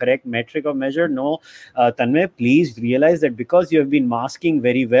really a correct metric of measure? No. Tanmay, please realize that because you have been masking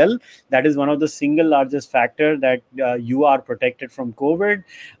very well, that is one of the single largest factor that you are protected from COVID.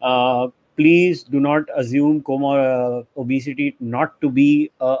 Please do not assume obesity not to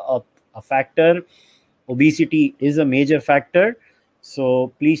be a factor. Obesity is a major factor.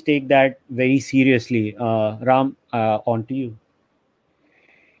 So please take that very seriously. Ram, on to you.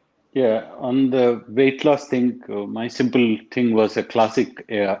 Yeah, on the weight loss thing, my simple thing was a classic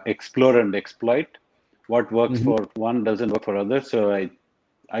explore and exploit. What works for one doesn't work for others. So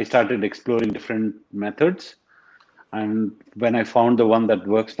I started exploring different methods. And when I found the one that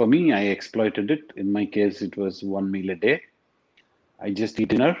works for me, I exploited it. In my case, it was 1 meal a day. I just eat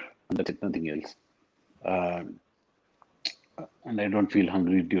dinner and that's it, nothing else. And I don't feel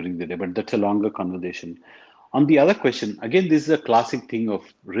hungry during the day, but that's a longer conversation. On the other question, again, this is a classic thing of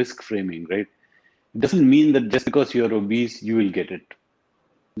risk framing, right? It doesn't mean that just because you're obese, you will get it.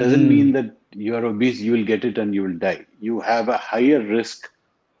 Doesn't mean that you're obese, you will get it and you will die. You have a higher risk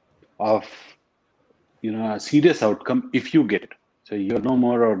of, a serious outcome if you get it. So you're no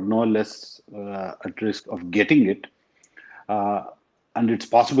more or no less at risk of getting it. And it's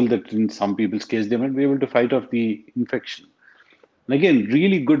possible that in some people's case, they might be able to fight off the infection. And again,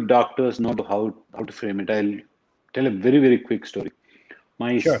 really good doctors know how to frame it. I'll tell a very, very quick story.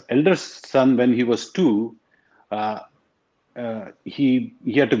 My elder son, when he was 2, he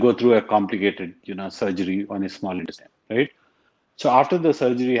had to go through a complicated, surgery on his small intestine, right? So after the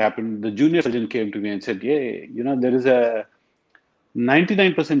surgery happened, the junior surgeon came to me and said, "Yeah, there is a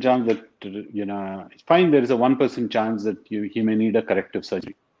 99% chance that, it's fine. There is a 1% chance that he may need a corrective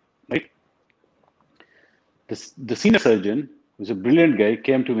surgery, right?" The senior surgeon, who's a brilliant guy,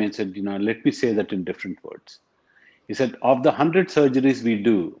 came to me and said, "Let me say that in different words." He said, "Of the 100 surgeries we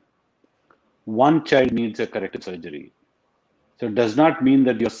do, one child needs a corrective surgery. So it does not mean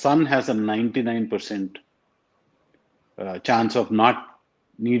that your son has a 99% chance of not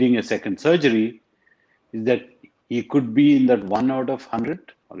needing a second surgery. Is that he could be in that 1 out of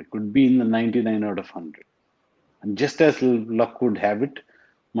 100, or he could be in the 99 out of 100. And just as luck would have it,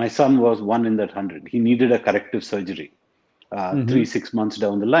 my son was 1 in that 100. He needed a corrective surgery 3-6 months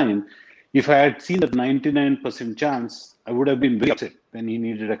down the line. If I had seen that 99% chance, I would have been very upset when he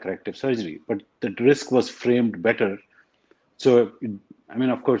needed a corrective surgery. But the risk was framed better. So,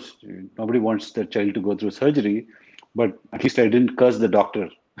 of course, nobody wants their child to go through surgery, but at least I didn't curse the doctor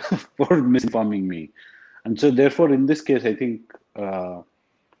for misinforming me. And so, therefore, in this case, I think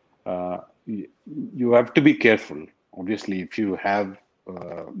you have to be careful, obviously, if you have,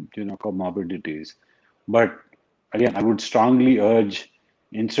 comorbidities. But again, I would strongly urge,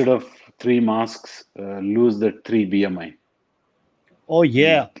 instead of 3 masks, lose the 3 BMI. Oh,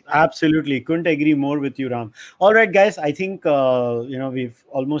 yeah, absolutely. Couldn't agree more with you, Ram. All right, guys, I think, we've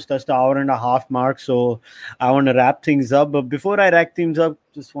almost touched the 1.5 hour mark. So I want to wrap things up. But before I wrap things up,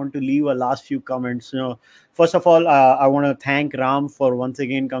 just want to leave a last few comments. First of all, I want to thank Ram for once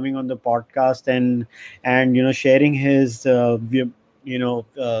again coming on the podcast and sharing his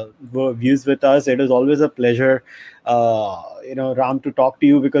views with us. It is always a pleasure, Ram, to talk to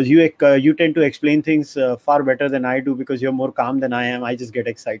you, because you tend to explain things far better than I do, because you're more calm than I am. I just get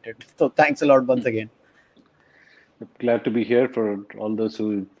excited. So thanks a lot once again. Glad to be here. For all those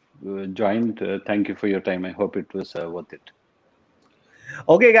who joined, thank you for your time. I hope it was worth it.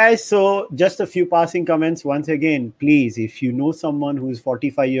 Okay, guys, so just a few passing comments. Once again, please, if you know someone who is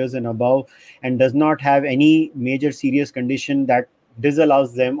 45 years and above and does not have any major serious condition that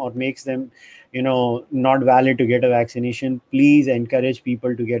disallows them or makes them not valid to get a vaccination, please encourage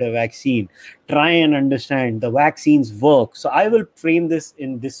people to get a vaccine. Try and understand the vaccines work. So I will frame this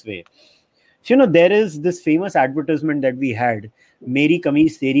in this way. So, there is this famous advertisement that we had, "Meri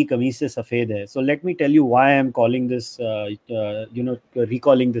kameez teri kameez se safed hai." So let me tell you why I'm calling this,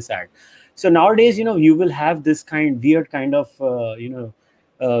 recalling this ad. So nowadays, you will have this weird kind of,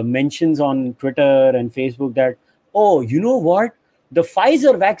 mentions on Twitter and Facebook that, "Oh, you know what? The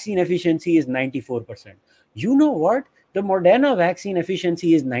Pfizer vaccine efficiency is 94%. You know what? The Moderna vaccine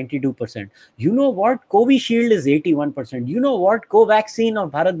efficiency is 92%. You know what? Covishield is 81%. You know what? Covaxin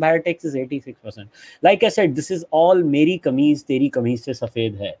of Bharat Biotech is 86%. Like I said, this is all Meri kameez teri kameez se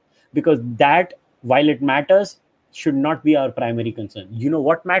safed hai. Because that, while it matters, should not be our primary concern. You know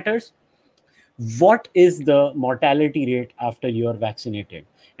what matters? What is the mortality rate after you're vaccinated?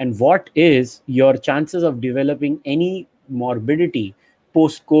 And what is your chances of developing any morbidity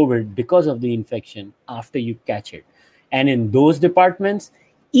post-COVID because of the infection after you catch it? And in those departments,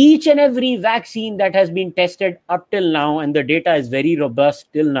 each and every vaccine that has been tested up till now, and the data is very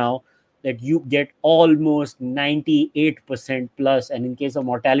robust till now, that you get almost 98% plus, and in case of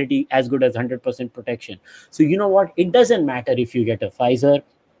mortality, as good as 100% protection. So you know what? It doesn't matter if you get a Pfizer.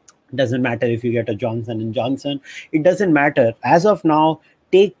 It doesn't matter if you get a Johnson & Johnson. It doesn't matter. As of now,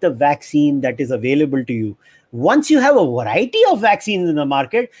 take the vaccine that is available to you. Once you have a variety of vaccines in the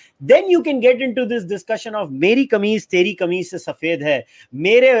market, then you can get into this discussion of "Meri kameez teri kameez se safed hai,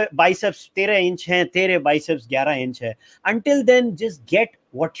 mere biceps 13 inch hai, tere biceps 11 inch hai." Until then, just get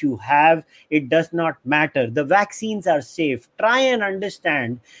what you have. It does not matter. The vaccines are safe. Try and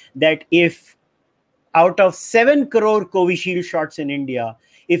understand that if out of 7 crore Covishield shots in India,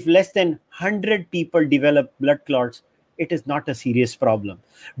 if less than 100 people develop blood clots, it is not a serious problem.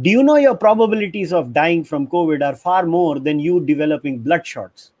 Do you know your probabilities of dying from COVID are far more than you developing blood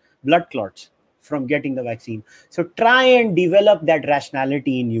clots? from getting the vaccine. So try and develop that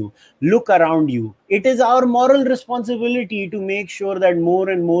rationality in you. Look around you. It is our moral responsibility to make sure that more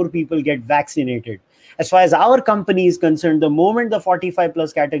and more people get vaccinated. As far as our company is concerned, the moment the 45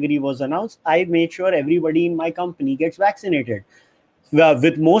 plus category was announced, I made sure everybody in my company gets vaccinated.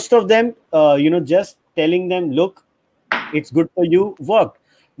 With most of them, just telling them, look, it's good for you, worked.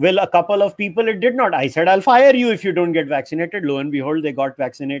 Well, a couple of people, it did not. I said, I'll fire you if you don't get vaccinated. Lo and behold, they got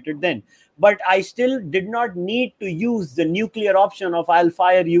vaccinated then. But I still did not need to use the nuclear option of I'll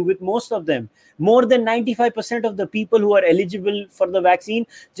fire you with most of them. More than 95% of the people who are eligible for the vaccine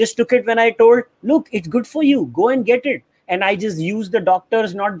just took it when I told, look, it's good for you, go and get it. And I just used the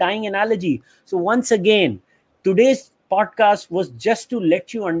doctors not dying analogy. So once again, today's podcast was just to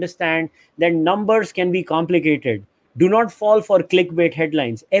let you understand that numbers can be complicated. Do not fall for clickbait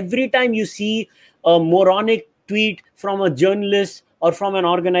headlines. Every time you see a moronic tweet from a journalist or from an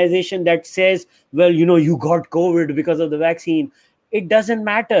organization that says, well, you got COVID because of the vaccine, it doesn't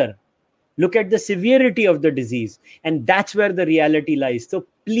matter. Look at the severity of the disease. And that's where the reality lies. So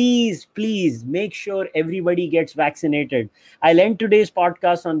please make sure everybody gets vaccinated. I'll end today's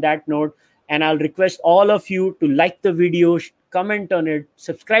podcast on that note. And I'll request all of you to like the video, comment on it,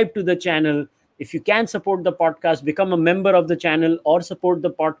 subscribe to the channel. If you can support the podcast, become a member of the channel or support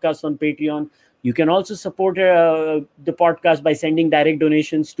the podcast on Patreon. You can also support the podcast by sending direct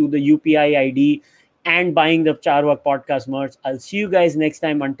donations to the UPI ID and buying the Charvak podcast merch. I'll see you guys next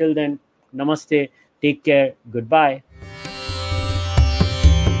time. Until then, namaste. Take care. Goodbye.